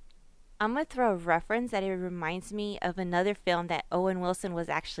going to throw a reference that it reminds me of another film that Owen Wilson was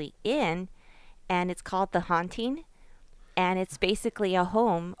actually in, and it's called The Haunting. And it's basically a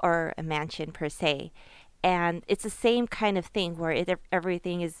home or a mansion per se. And it's the same kind of thing where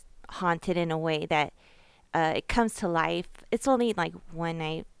everything is haunted in a way that it comes to life. It's only like one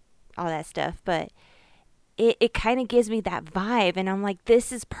night, all that stuff, but it kind of gives me that vibe. And I'm like,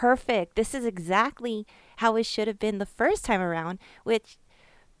 this is perfect. This is exactly how it should have been the first time around, which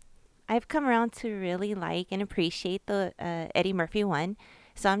I've come around to really like and appreciate the Eddie Murphy one.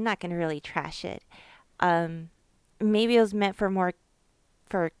 So I'm not going to really trash it. Maybe it was meant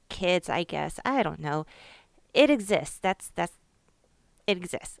for kids, I guess. I don't know. It exists. That's it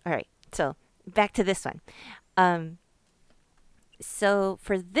exists. All right. So back to this one. So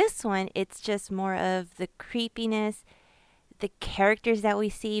for this one, it's just more of the creepiness, the characters that we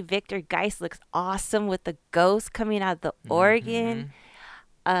see. Victor Geist looks awesome with the ghost coming out of the organ.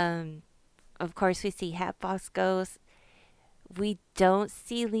 Of course, we see Hatbox Ghost. We don't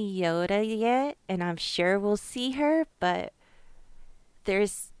see Leota yet, and I'm sure we'll see her, but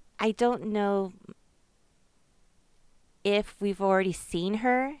I don't know if we've already seen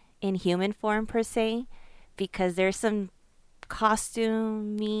her in human form per se, because there's some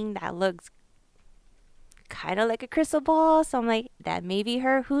costuming that looks kind of like a crystal ball, so I'm like, that may be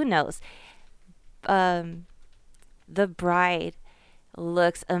her, who knows. The bride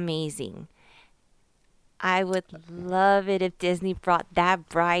looks amazing. I would love it if Disney brought that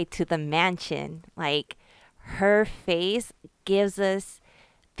bride to the mansion. Like, her face gives us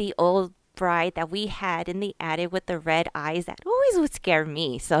the old bride that we had in the attic with the red eyes that always would scare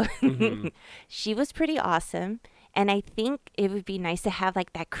me. So she was pretty awesome. And I think it would be nice to have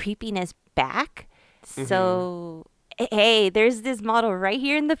like that creepiness back. So, hey, there's this model right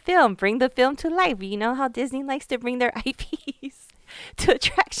here in the film. Bring the film to life. You know how Disney likes to bring their IPs to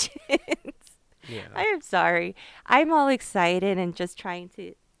attractions. Yeah. I am sorry. I'm all excited and just trying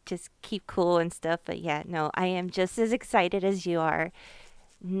to just keep cool and stuff. But yeah, no, I am just as excited as you are.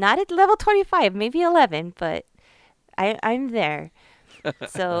 Not at level 25, maybe 11, but I'm there.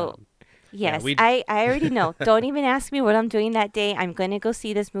 So, yes, I already know. Don't even ask me what I'm doing that day. I'm going to go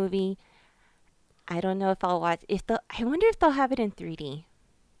see this movie. I don't know if I'll watch. I wonder if they'll have it in 3D.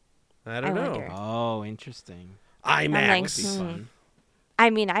 I don't know. Wonder. Oh, interesting. IMAX. Would be fun. I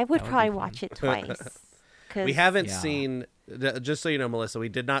mean, I would That would probably be fun. watch it twice. We haven't Yeah. seen, just so you know, Melissa, we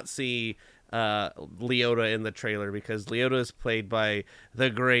did not see Leota in the trailer because Leota is played by the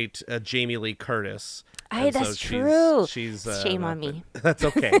great Jamie Lee Curtis. Hey, And that's so true. She's Shame on me. That's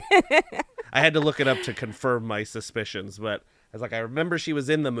okay. I had to look it up to confirm my suspicions, but I was like, I remember she was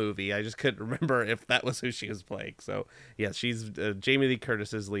in the movie. I just couldn't remember if that was who she was playing. So, yes, she's Jamie Lee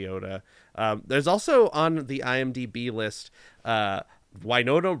Curtis's Leota. There's also on the IMDb list,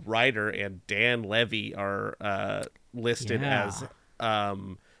 Winona Ryder and Dan Levy are listed Yeah. as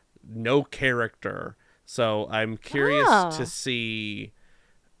no character. So I'm curious to Oh. see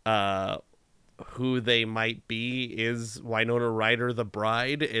who they might be. Is Winona Ryder the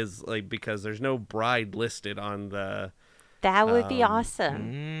bride? Is like, because there's no bride listed on the That would be um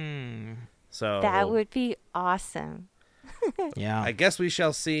awesome. Mm, That so would be awesome. yeah. I guess we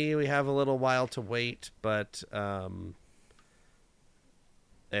shall see. We have a little while to wait, but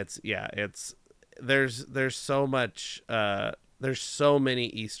it's there's so much there's so many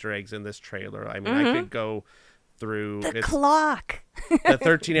Easter eggs in this trailer. I mean, I Mm-hmm. could go through The it's clock. the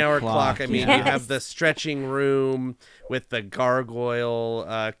 13-hour Clock, clock. I mean, yeah. you have the stretching room with the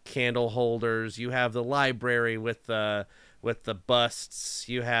gargoyle candle holders. You have the library with the busts.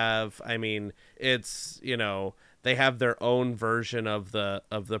 You have, I mean, it's, they have their own version of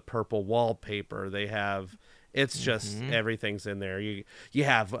the purple wallpaper. They have, it's just everything's in there. You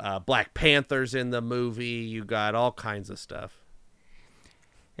have Black Panthers in the movie. You got all kinds of stuff.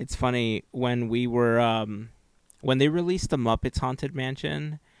 It's funny when we were when they released the Muppets Haunted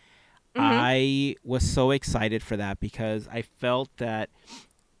Mansion, I was so excited for that because I felt that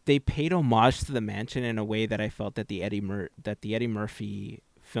they paid homage to the mansion in a way that I felt that the Eddie Murphy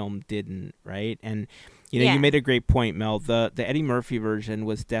film didn't, right? And you Yeah. made a great point, Mel. The Eddie Murphy version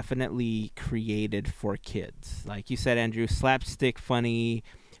was definitely created for kids. Like you said, Andrew, slapstick funny,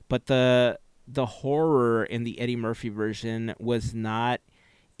 but the horror in the Eddie Murphy version was not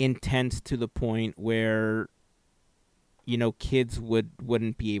intense to the point where kids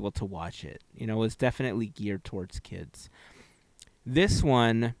wouldn't be able to watch it. It was definitely geared towards kids. This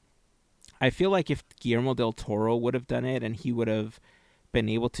one, I feel like if Guillermo del Toro would have done it and he would have been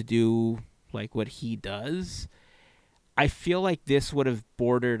able to do like what he does, I feel like this would have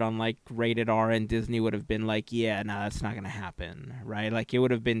bordered on like rated R, and Disney would have been like, yeah, no, that's not going to happen, right? Like it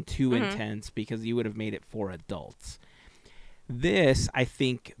would have been too intense because you would have made it for adults. This, I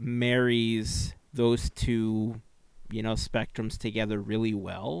think, marries those two, spectrums together really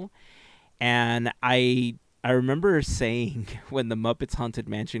well. And I remember saying when the Muppets Haunted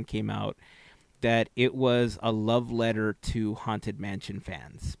Mansion came out that it was a love letter to Haunted Mansion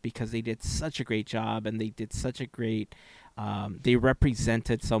fans because they did such a great job and they did such a great they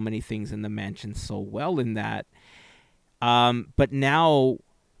represented so many things in the mansion so well in that. But now,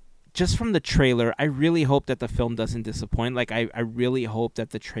 just from the trailer, I really hope that the film doesn't disappoint. Like, I really hope that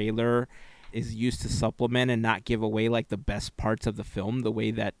the trailer is used to supplement and not give away, like, the best parts of the film the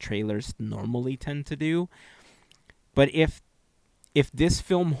way that trailers normally tend to do. But if this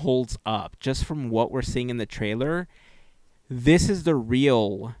film holds up, just from what we're seeing in the trailer, this is the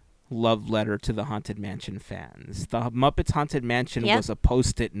real love letter to the Haunted Mansion fans. The Muppets Haunted Mansion was a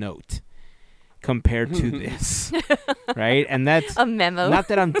Post-it note compared to this, right? And that's A memo. not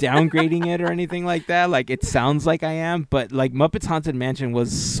that I'm downgrading it or anything like that. Like, it sounds like I am, but like Muppets Haunted Mansion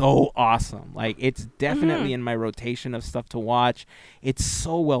was so awesome. Like, it's definitely in my rotation of stuff to watch. It's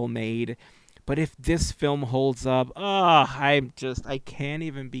so well made. But if this film holds up, I can't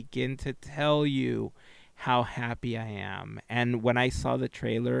even begin to tell you how happy I am. And when I saw the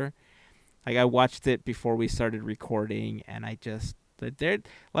trailer, like, I watched it before we started recording, and I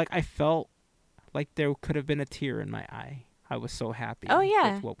felt like there could have been a tear in my eye. I was so happy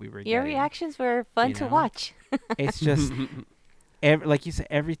with what we were Your getting. reactions were fun to watch. It's just, like you said,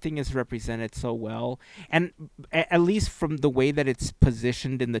 everything is represented so well. And at least from the way that it's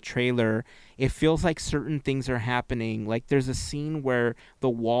positioned in the trailer, it feels like certain things are happening. Like, there's a scene where the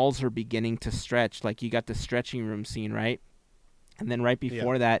walls are beginning to stretch. Like, you got the stretching room scene, right? And then right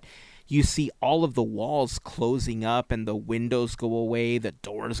before that, you see all of the walls closing up and the windows go away, the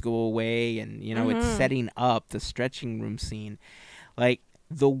doors go away, and, it's setting up the stretching room scene. Like,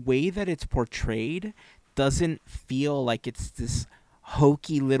 the way that it's portrayed doesn't feel like it's this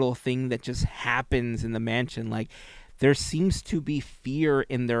hokey little thing that just happens in the mansion. Like, there seems to be fear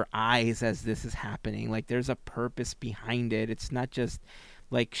in their eyes as this is happening. Like, there's a purpose behind it. It's not just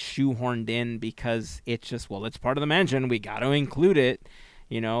like shoehorned in because it's just, well, it's part of the mansion, we got to include it.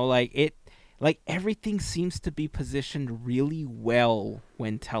 Like everything seems to be positioned really well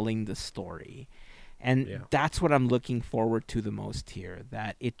when telling the story. And that's what I'm looking forward to the most here.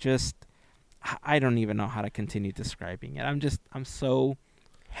 That it just, I don't even know how to continue describing it. I'm so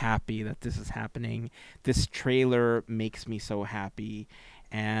happy that this is happening. This trailer makes me so happy,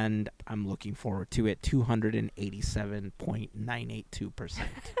 and I'm looking forward to it. 287.982%.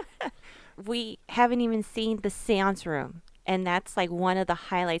 We haven't even seen the seance room. And that's like one of the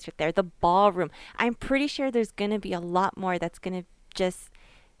highlights right there. The ballroom. I'm pretty sure there's going to be a lot more that's going to just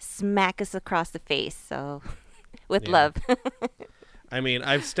smack us across the face. So, with love. I mean,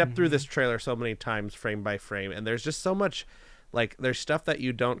 I've stepped through this trailer so many times, frame by frame, and there's just so much, like, there's stuff that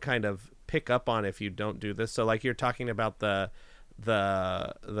you don't kind of pick up on if you don't do this. So like you're talking about the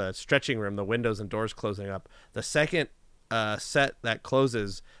stretching room, the windows and doors closing up. The second set that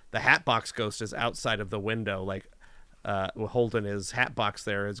closes, the Hatbox Ghost is outside of the window, like holding his hat box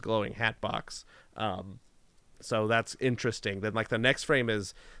there, his glowing hat box. So that's interesting. Then like the next frame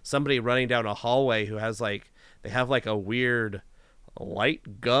is somebody running down a hallway who has like, they have like a weird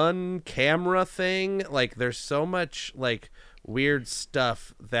light gun camera thing. Like there's so much like weird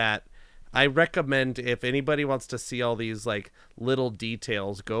stuff that I recommend, if anybody wants to see all these like little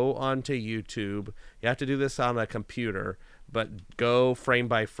details, go onto YouTube. You have to do this on a computer, but go frame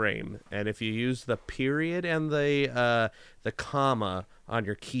by frame. And if you use the period and the comma on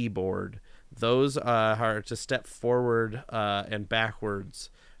your keyboard, those are to step forward and backwards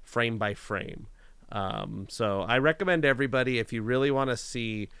frame by frame. So I recommend everybody, if you really want to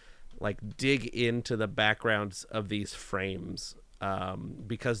see, like, dig into the backgrounds of these frames,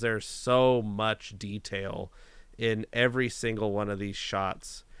 because there's so much detail in every single one of these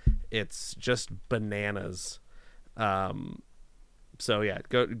shots. It's just bananas. So yeah,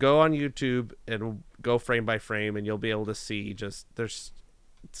 go on YouTube and go frame by frame, and you'll be able to see just there's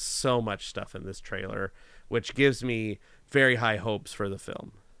so much stuff in this trailer, which gives me very high hopes for the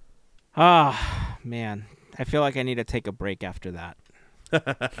film. Ah, man. I feel like I need to take a break after that.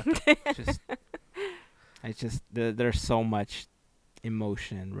 There's so much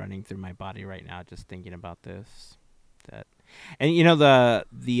emotion running through my body right now just thinking about this. And you know,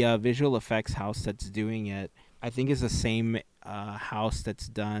 the visual effects house that's doing it, I think is the same house that's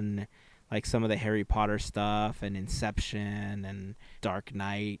done like some of the Harry Potter stuff and Inception and Dark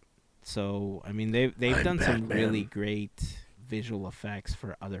Knight. So I mean, they've done some really great visual effects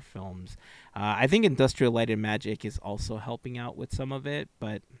for other films. I think Industrial Light and Magic is also helping out with some of it,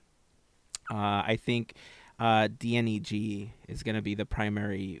 but I think DNEG is going to be the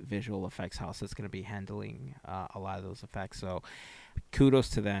primary visual effects house that's going to be handling a lot of those effects. So kudos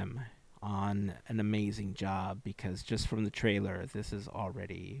to them on an amazing job, because just from the trailer, this is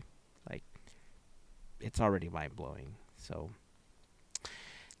already it's already mind-blowing. So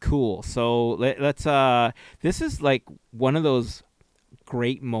cool. So let's this is like one of those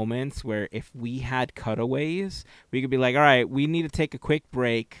great moments where if we had cutaways, we could be like, all right, we need to take a quick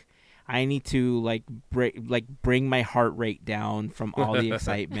break. I need to bring my heart rate down from all the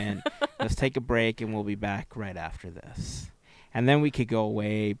excitement. Let's take a break, and we'll be back right after this. And then we could go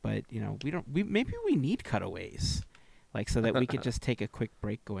away, but you know, maybe we need cutaways, like, so that we could just take a quick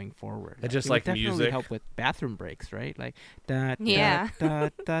break going forward. And just it like would definitely music, help with bathroom breaks, right? Like Yeah.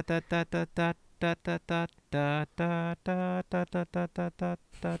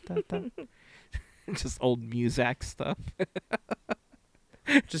 just old Muzak stuff.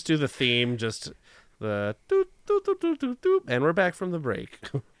 just do the theme, just the doot, doot, doot, doot, doot, doot, and we're back from the break.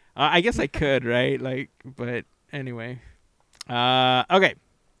 I guess I could, right? Like, but anyway. Okay.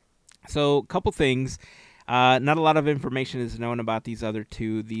 So, a couple things. Not a lot of information is known about these other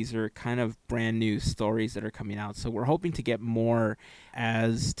two. These are kind of brand new stories that are coming out. So we're hoping to get more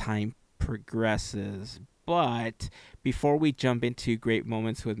as time progresses. But before we jump into great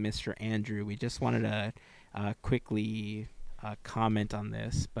moments with Mr. Andrew, we just wanted to quickly comment on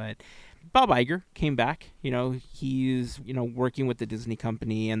this. But Bob Iger came back. You know, he's working with the Disney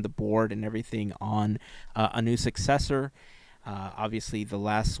company and the board and everything on a new successor. Obviously, the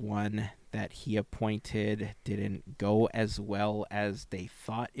last one that he appointed didn't go as well as they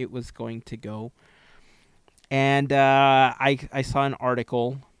thought it was going to go. And I saw an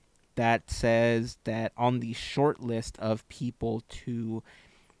article that says that on the short list of people to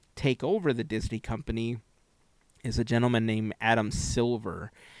take over the Disney company is a gentleman named Adam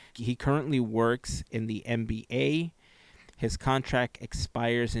Silver. He currently works in the NBA. His contract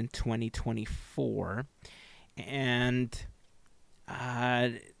expires in 2024. And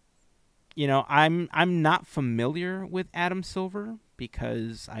I'm not familiar with Adam Silver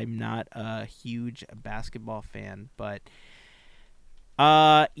because I'm not a huge basketball fan, but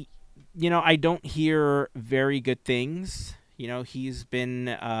I don't hear very good things. You know, he's been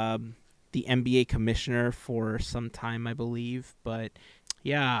the NBA commissioner for some time, I believe, but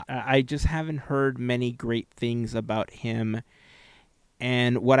yeah, I just haven't heard many great things about him.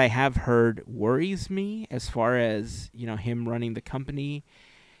 And what I have heard worries me as far as, him running the company.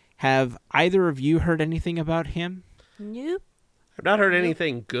 Have either of you heard anything about him? Nope. I've not heard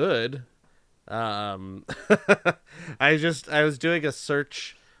anything good. I was doing a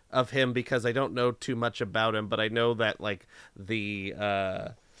search of him because I don't know too much about him, but I know that like the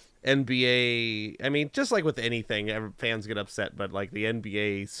NBA, I mean, just like with anything, fans get upset, but like the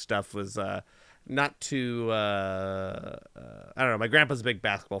NBA stuff was not to I don't know. My grandpa's a big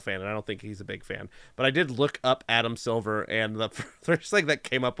basketball fan, and I don't think he's a big fan. But I did look up Adam Silver, and the first thing that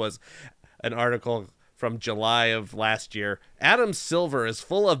came up was an article from July of last year. Adam Silver is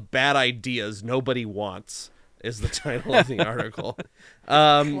full of bad ideas nobody wants, is the title of the article.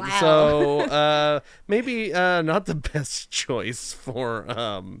 Wow. So maybe not the best choice for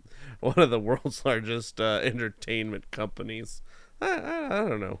one of the world's largest entertainment companies. I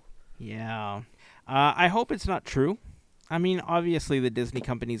don't know. Yeah. I hope it's not true. I mean, obviously the Disney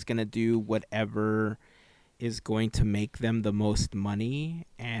company is going to do whatever is going to make them the most money,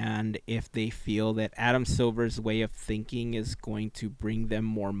 and if they feel that Adam Silver's way of thinking is going to bring them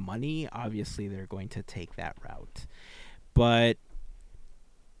more money, obviously they're going to take that route. But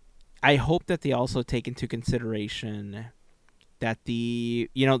I hope that they also take into consideration that the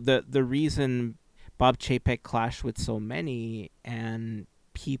reason Bob Chapek clashed with so many and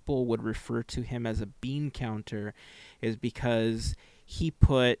people would refer to him as a bean counter is because he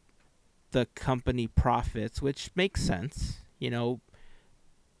put the company profits, which makes sense.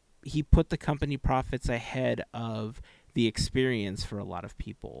 He put the company profits ahead of the experience for a lot of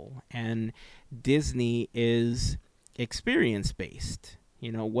people. And Disney is experience based.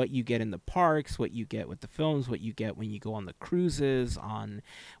 What you get in the parks, what you get with the films, what you get when you go on the cruises,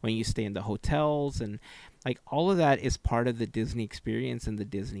 when you stay in the hotels, and like all of that is part of the Disney experience and the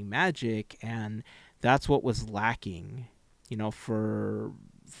Disney magic, and that's what was lacking, for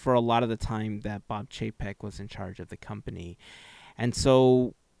a lot of the time that Bob Chapek was in charge of the company. And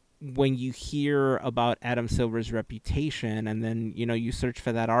so when you hear about Adam Silver's reputation, and then you search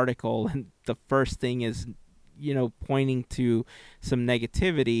for that article, and the first thing is pointing to some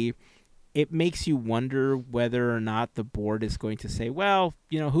negativity, it makes you wonder whether or not the board is going to say, well,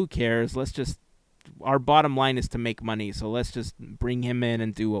 who cares? Our bottom line is to make money, so let's just bring him in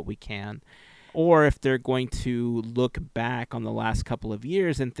and do what we can. Or if they're going to look back on the last couple of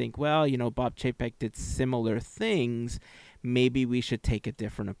years and think, well, Bob Chapek did similar things, maybe we should take a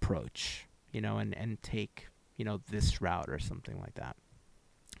different approach, and take, this route or something like that.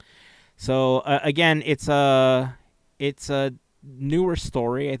 So again, it's a newer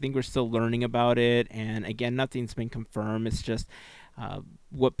story. I think we're still learning about it, and again, nothing's been confirmed. It's just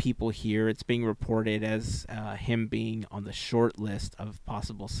what people hear. It's being reported as him being on the short list of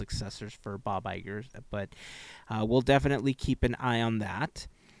possible successors for Bob Iger, but we'll definitely keep an eye on that.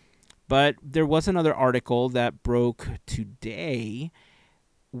 But there was another article that broke today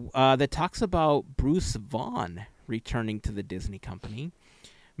that talks about Bruce Vaughan returning to the Disney company.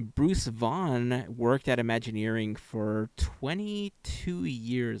 Bruce Vaughan worked at Imagineering for 22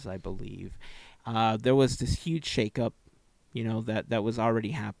 years, I believe. There was this huge shakeup, that was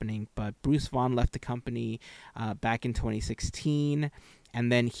already happening. But Bruce Vaughan left the company back in 2016,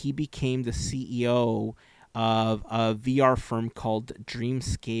 and then he became the CEO of a VR firm called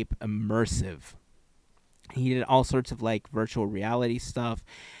Dreamscape Immersive. He did all sorts of virtual reality stuff.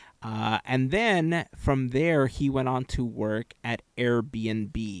 And then from there, he went on to work at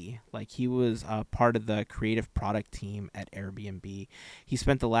Airbnb. He was part of the creative product team at Airbnb. He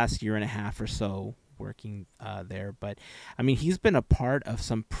spent the last year and a half or so working there. But, I mean, he's been a part of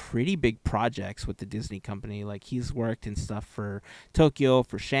some pretty big projects with the Disney company. He's worked in stuff for Tokyo,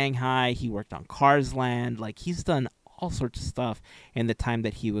 for Shanghai. He worked on Cars Land. He's done all sorts of stuff in the time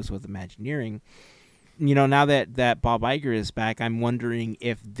that he was with Imagineering. Now that Bob Iger is back, I'm wondering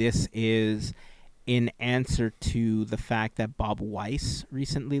if this is in answer to the fact that Bob Weiss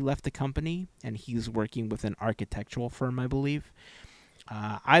recently left the company, and he's working with an architectural firm, I believe.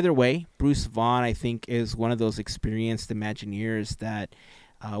 Either way, Bruce Vaughan, I think, is one of those experienced Imagineers that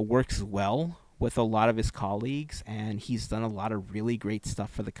works well with a lot of his colleagues, and he's done a lot of really great stuff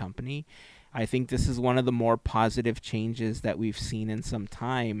for the company. I think this is one of the more positive changes that we've seen in some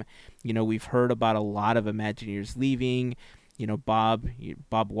time. We've heard about a lot of Imagineers leaving. Bob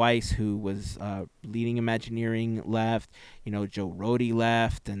Weiss, who was leading Imagineering, left. Joe Rohde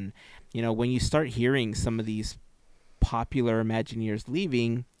left. And, when you start hearing some of these popular Imagineers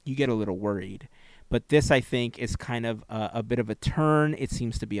leaving, you get a little worried. But this, I think, is kind of a bit of a turn. It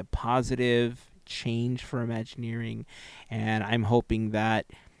seems to be a positive change for Imagineering. And I'm hoping that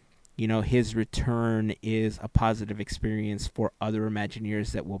his return is a positive experience for other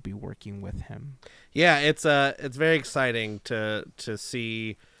Imagineers that will be working with him. Yeah, it's very exciting to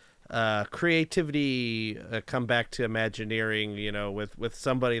see creativity come back to Imagineering. With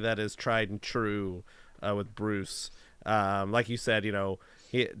somebody that is tried and true, with Bruce. Like you said,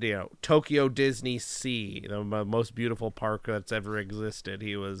 Tokyo Disney Sea, the most beautiful park that's ever existed.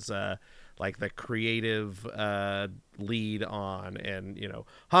 He was like the creative lead on, and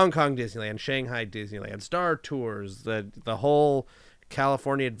Hong Kong Disneyland, Shanghai Disneyland, Star Tours, the whole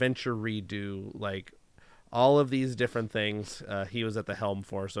California Adventure redo, like all of these different things he was at the helm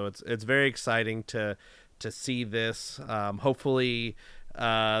for. So it's very exciting to see this. Hopefully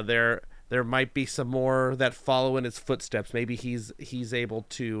there might be some more that follow in his footsteps. Maybe he's able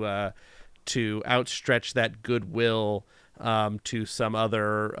to outstretch that goodwill to some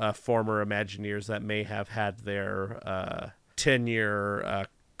other former Imagineers that may have had their tenure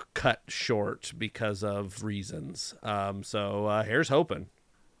cut short because of reasons. So here's hoping.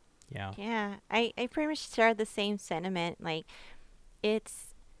 Yeah. Yeah, I pretty much share the same sentiment. Like, it's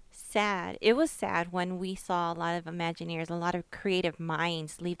sad. It was sad when we saw a lot of Imagineers, a lot of creative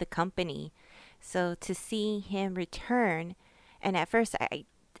minds leave the company. So to see him return, and at first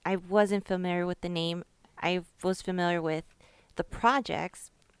I wasn't familiar with the name. I was familiar with the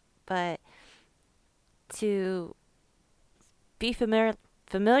projects, but to be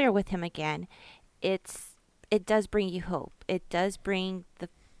familiar with him again, it does bring you hope. It does bring the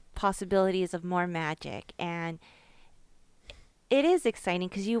possibilities of more magic, and it is exciting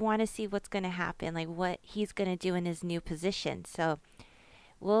because you want to see what's going to happen, like what he's going to do in his new position. So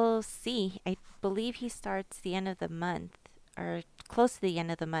we'll see. I believe he starts the end of the month, or close to the end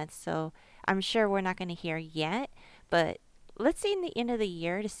of the month, so I'm sure we're not going to hear yet, but let's see in the end of the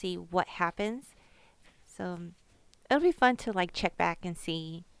year to see what happens. So it'll be fun to like check back and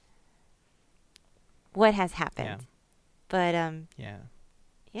see what has happened. Yeah. But Yeah.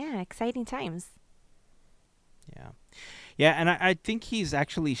 yeah, exciting times. Yeah. Yeah, and I think he's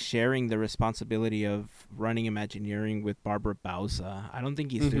actually sharing the responsibility of running Imagineering with Barbara Bauza. I don't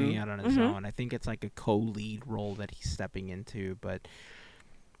think he's doing it on his own. I think it's like a co-lead role that he's stepping into. But,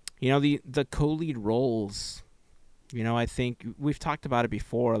 the co-lead roles, I think we've talked about it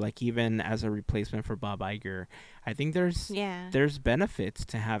before, like even as a replacement for Bob Iger. I think there's benefits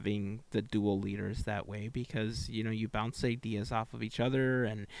to having the dual leaders that way because, you bounce ideas off of each other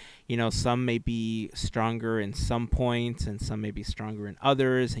and, some may be stronger in some points and some may be stronger in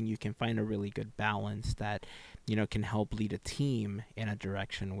others, and you can find a really good balance that, can help lead a team in a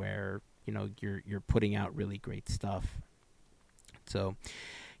direction where, you're putting out really great stuff. So,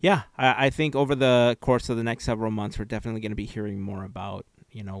 yeah, I think over the course of the next several months, we're definitely going to be hearing more about,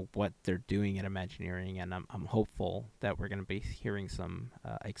 what they're doing at Imagineering, and I'm hopeful that we're going to be hearing some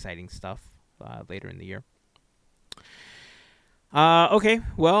exciting stuff later in the year. Okay,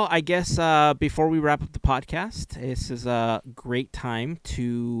 well, I guess before we wrap up the podcast, this is a great time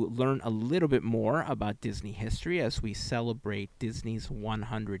to learn a little bit more about Disney history as we celebrate Disney's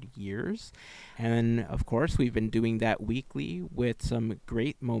 100 years. And, of course, we've been doing that weekly with some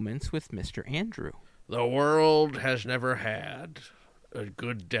great moments with Mr. Andrew. The world has never had a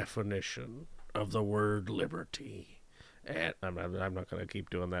good definition of the word liberty. And I'm not going to keep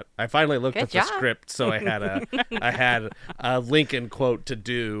doing that. I finally looked Good at job. the script, so I had a Lincoln quote to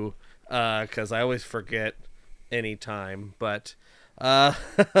do because I always forget anytime. But let's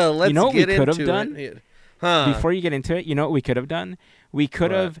what get we could have into done? it. Huh. Before you get into it, you know what we could have done? We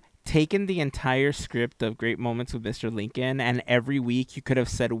could have taken the entire script of Great Moments with Mr. Lincoln, and every week you could have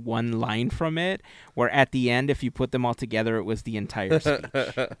said one line from it, where at the end, if you put them all together, it was the entire speech.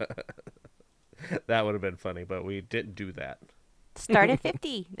 That would have been funny, but we didn't do that. Start at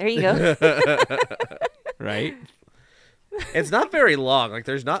 50. There you go. Right? It's not very long. Like,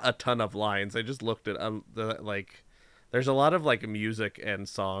 there's not a ton of lines. I just looked at there's a lot of like music and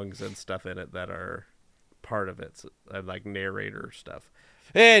songs and stuff in it that are part of it, like narrator stuff.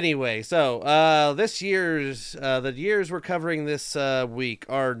 Anyway, so the years we're covering this week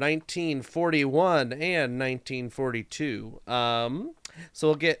are 1941 and 1942. So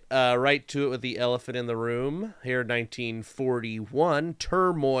we'll get right to it with the elephant in the room. Here, 1941,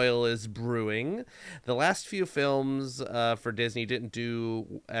 turmoil is brewing. The last few films for Disney didn't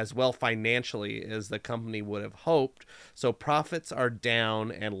do as well financially as the company would have hoped, so profits are down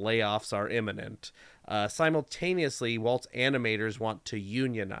and layoffs are imminent. Simultaneously, Walt's animators want to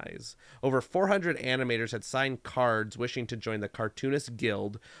unionize. Over 400 animators had signed cards wishing to join the Cartoonist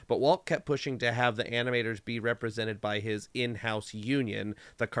Guild, but Walt kept pushing to have the animators be represented by his in-house union,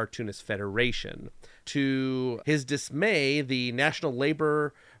 the Cartoonist Federation. To his dismay, the National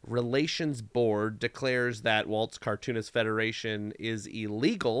Labor Relations Board declares that Walt's Cartoonist Federation is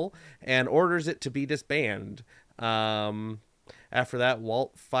illegal and orders it to be disbanded. After that,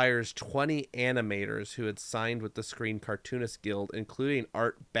 Walt fires 20 animators who had signed with the Screen Cartoonist Guild, including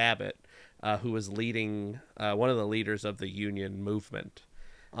Art Babbitt, who was leading one of the leaders of the union movement.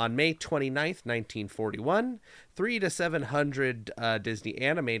 On May 29th, 1941, 300 to 700 Disney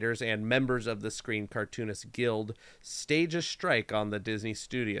animators and members of the Screen Cartoonists Guild stage a strike on the Disney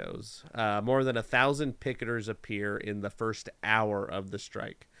studios. More than 1,000 picketers appear in the first hour of the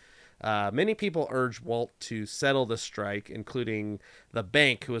strike. Many people urged Walt to settle the strike, including the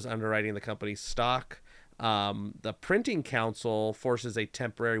bank, who was underwriting the company's stock. The Printing Council forces a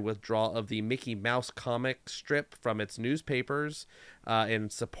temporary withdrawal of the Mickey Mouse comic strip from its newspapers in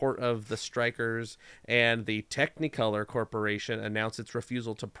support of the strikers, and the Technicolor Corporation announced its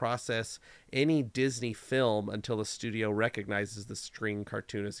refusal to process any Disney film until the studio recognizes the Screen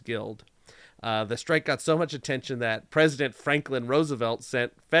Cartoonists Guild. The strike got so much attention that President Franklin Roosevelt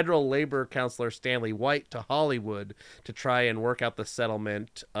sent federal labor counselor Stanley White to Hollywood to try and work out the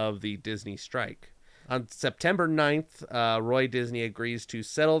settlement of the Disney strike. On September 9th, Roy Disney agrees to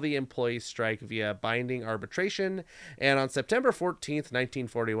settle the employee strike via binding arbitration, and on September 14th,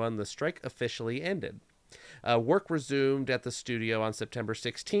 1941, the strike officially ended. Work resumed at the studio on September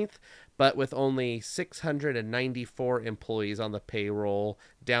 16th, but with only 694 employees on the payroll,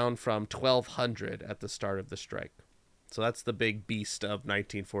 down from 1,200 at the start of the strike. So that's the big beast of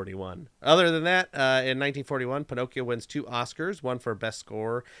 1941. Other than that, in 1941, Pinocchio wins 2 Oscars, one for Best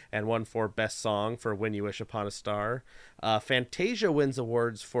Score and one for Best Song for When You Wish Upon a Star. Fantasia wins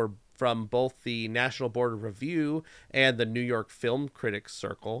awards from both the National Board of Review and the New York Film Critics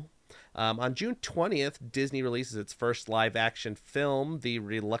Circle. On June 20th, Disney releases its first live-action film, The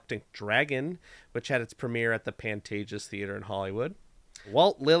Reluctant Dragon, which had its premiere at the Pantages Theater in Hollywood.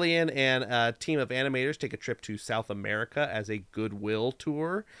 Walt, Lillian, and a team of animators take a trip to South America as a goodwill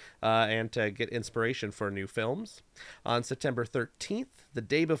tour and to get inspiration for new films. On September 13th, the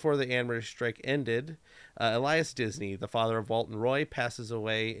day before the animator strike ended, Elias Disney, the father of Walt and Roy, passes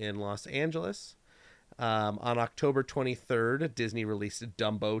away in Los Angeles. On October 23rd, Disney released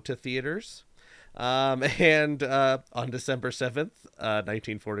Dumbo to theaters. And on December 7th,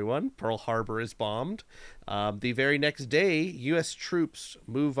 1941, Pearl Harbor is bombed. The very next day, U.S. troops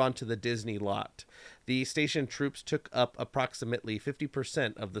move onto the Disney lot. The station troops took up approximately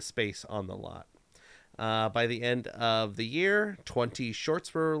 50% of the space on the lot. By the end of the year, 20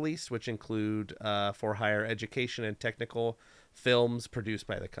 shorts were released, which include for higher education and technical films produced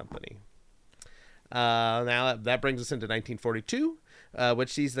by the company. Now that brings us into 1942,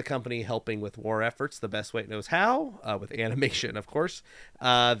 which sees the company helping with war efforts the best way it knows how, with animation, of course.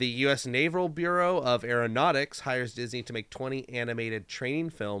 The U.S. Naval Bureau of Aeronautics hires Disney to make 20 animated training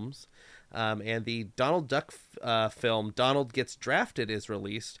films, and the Donald Duck film Donald Gets Drafted is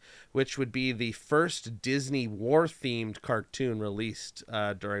released, which would be the first Disney war-themed cartoon released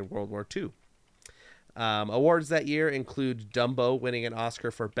during World War II. Awards that year include Dumbo winning an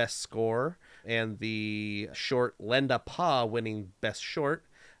Oscar for Best Score, and the short Lenda Pa winning Best Short.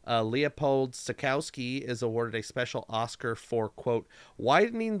 Leopold Stokowski is awarded a special Oscar for, quote,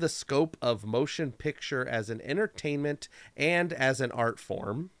 widening the scope of motion picture as an entertainment and as an art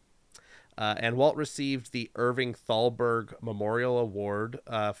form. And Walt received the Irving Thalberg Memorial Award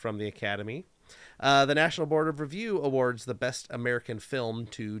from the Academy. The National Board of Review awards the Best American Film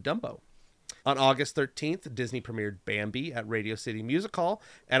to Dumbo. On August 13th, Disney premiered Bambi at Radio City Music Hall,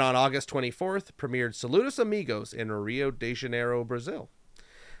 and on August 24th, premiered Saludos Amigos in Rio de Janeiro, Brazil.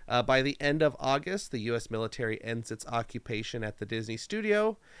 By the end of August, the U.S. military ends its occupation at the Disney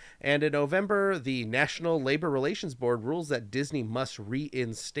studio, and in November, the National Labor Relations Board rules that Disney must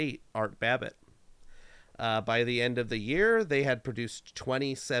reinstate Art Babbitt. By the end of the year, they had produced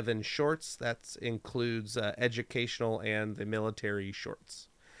 27 shorts. That includes educational and the military shorts.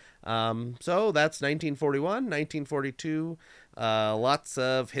 So that's 1941, 1942, lots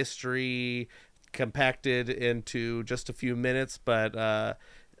of history compacted into just a few minutes, but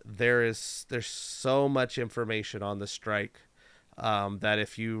there's so much information on the strike that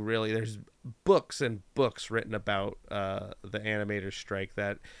if you really, there's books and books written about the animator strike,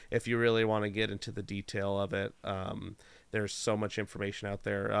 that if you really want to get into the detail of it, there's so much information out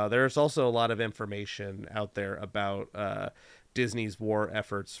there. There's also a lot of information out there about Disney's war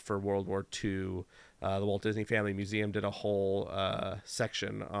efforts for World War II. The Walt Disney Family Museum did a whole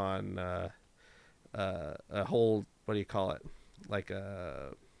section on a whole, what do you call it? Like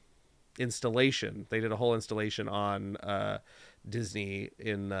a installation. They did a whole installation on Disney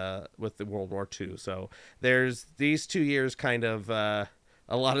in with the World War II. So there's these 2 years kind of a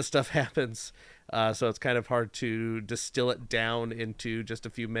lot of stuff happens. So it's kind of hard to distill it down into just a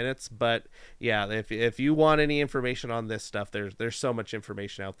few minutes. But yeah, if you want any information on this stuff, there's so much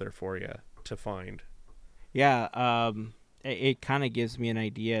information out there for you to find. Yeah, it kind of gives me an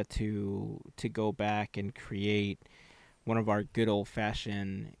idea to go back and create one of our good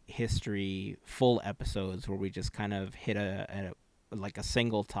old-fashioned history full episodes where we just kind of hit like a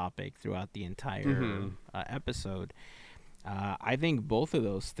single topic throughout the entire episode. I think both of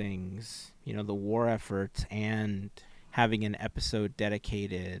those things, the war efforts and having an episode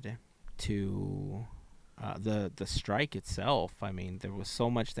dedicated to the strike itself. I mean, there was so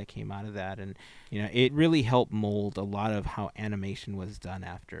much that came out of that, and it really helped mold a lot of how animation was done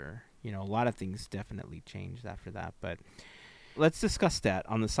after. A lot of things definitely changed after that, but let's discuss that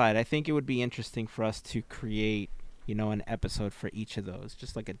on the side. I think it would be interesting for us to create an episode for each of those,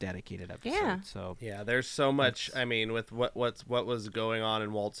 just like a dedicated episode. Yeah. So yeah, there's so much. I mean, with what was going on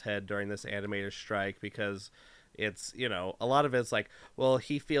in Walt's head during this animator strike, because it's a lot of it's like, well,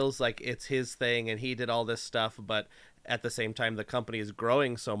 he feels like it's his thing and he did all this stuff, but at the same time the company is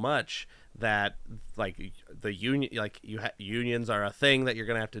growing so much that like the union, like unions are a thing that you're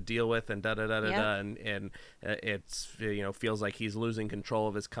gonna have to deal with, and and it's feels like he's losing control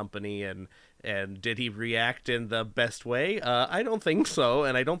of his company. And did he react in the best way? I don't think so,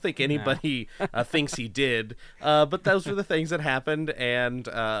 and I don't think anybody thinks he did. But those were the things that happened, and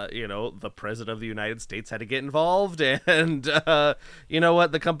the president of the United States had to get involved, and you know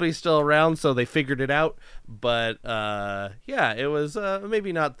what, the company's still around, so they figured it out. But yeah, it was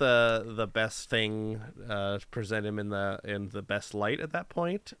maybe not the best thing to present him in the best light at that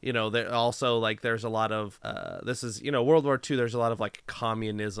point. There also, like, there's a lot of this is World War II. There's a lot of like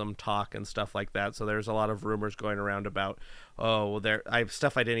communism talk and stuff like that, so there's a lot of rumors going around about I have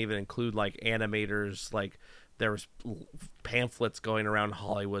stuff I didn't even include, like animators, like there was pamphlets going around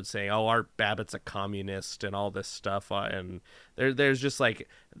Hollywood saying, Art Babbitt's a communist and all this stuff, and there's just like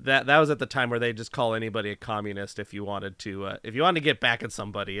that was at the time where they just call anybody a communist if you wanted to get back at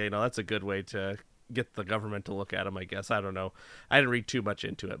somebody. That's a good way to get the government to look at them, I guess. I don't know, I didn't read too much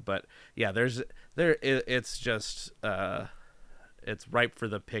into it, but yeah, it's just it's ripe for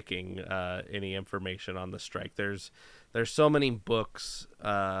the picking. Any information on the strike, there's so many books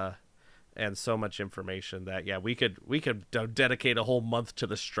and so much information that we could dedicate a whole month to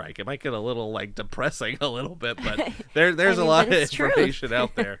the strike. It might get a little like depressing a little bit, but there's a lot of information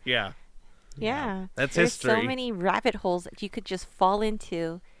out there. Yeah, that's there's history. So many rabbit holes that you could just fall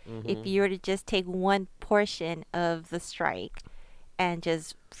into if you were to just take one portion of the strike and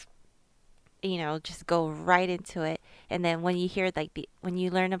just go right into it. And then when you hear when you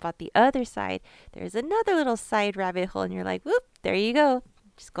learn about the other side, there's another little side rabbit hole, and you're like, whoop, there you go,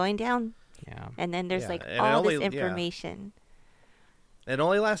 just going down. Yeah. And then there's and all this information. It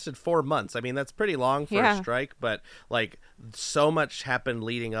only lasted 4 months. I mean, that's pretty long for a strike, but like so much happened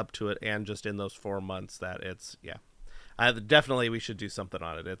leading up to it, and just in those 4 months that it's definitely we should do something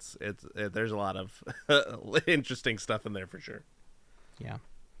on it. There's a lot of interesting stuff in there for sure. Yeah.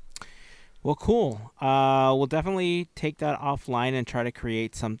 Well, cool. We'll definitely take that offline and try to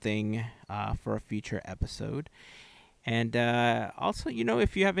create something for a future episode. And also,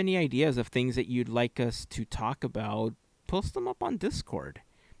 if you have any ideas of things that you'd like us to talk about, post them up on Discord.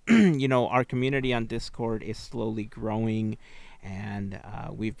 Our community on Discord is slowly growing, and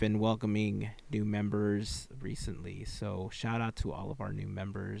we've been welcoming new members recently. So shout out to all of our new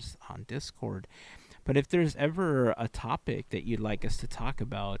members on Discord. But if there's ever a topic that you'd like us to talk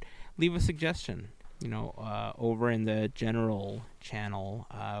about, leave a suggestion. Over in the general channel,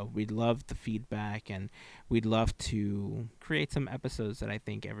 we'd love the feedback, and we'd love to create some episodes that I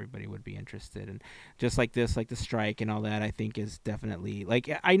think everybody would be interested in. Just like this, like the strike and all that, I think is definitely, like,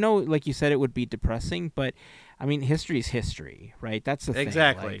 I know, like you said, it would be depressing, but I mean, history is history, right? That's the thing.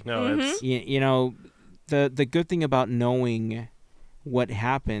 Exactly. Like, no, it's the good thing about knowing what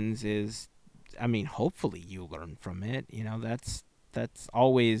happens is, I mean, hopefully you learn from it. That's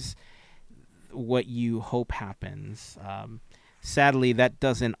always what you hope happens. Sadly, that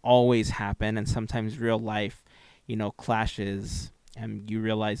doesn't always happen, and sometimes real life, clashes, and you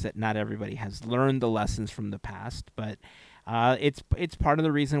realize that not everybody has learned the lessons from the past. But it's part of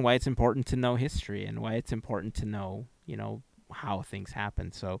the reason why it's important to know history, and why it's important to know, how things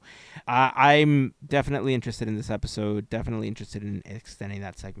happen. So I'm definitely interested in this episode, definitely interested in extending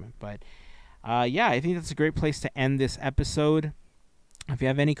that segment. But yeah, I think that's a great place to end this episode. If you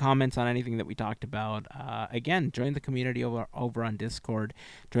have any comments on anything that we talked about, again, join the community over on Discord.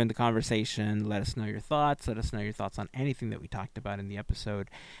 Join the conversation. Let us know your thoughts. Let us know your thoughts on anything that we talked about in the episode.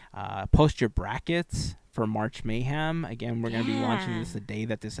 Post your brackets for March Mayhem. Again, we're going to be launching this the day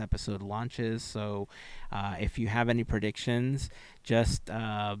that this episode launches. So if you have any predictions, just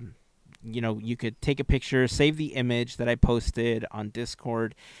you could take a picture, save the image that I posted on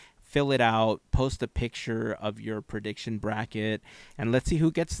Discord, fill it out, post a picture of your prediction bracket, and let's see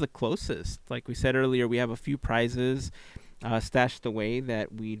who gets the closest. Like we said earlier, we have a few prizes stashed away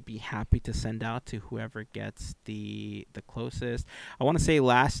that we'd be happy to send out to whoever gets the closest. I want to say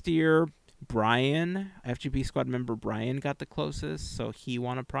last year, Brian, FGP squad member Brian, got the closest, so he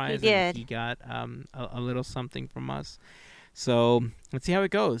won a prize. He did. And he got a little something from us. So let's see how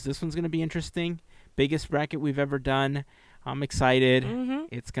it goes. This one's going to be interesting. Biggest bracket we've ever done. I'm excited. Mm-hmm.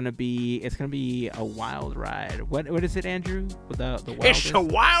 It's gonna be a wild ride. What is it, Andrew? The wildest? It's the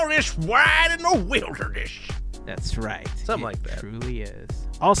wildest ride in the wilderness. That's right. Something like that. It truly is.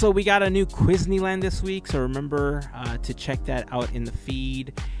 Also, we got a new Quizneyland this week, so remember to check that out in the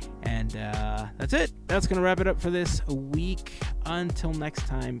feed. And that's it. That's going to wrap it up for this week. Until next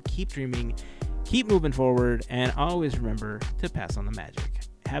time, keep dreaming, keep moving forward, and always remember to pass on the magic.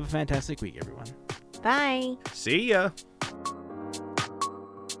 Have a fantastic week, everyone. Bye. See ya.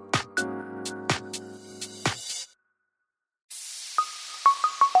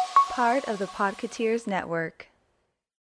 Part of the Podcateers Network.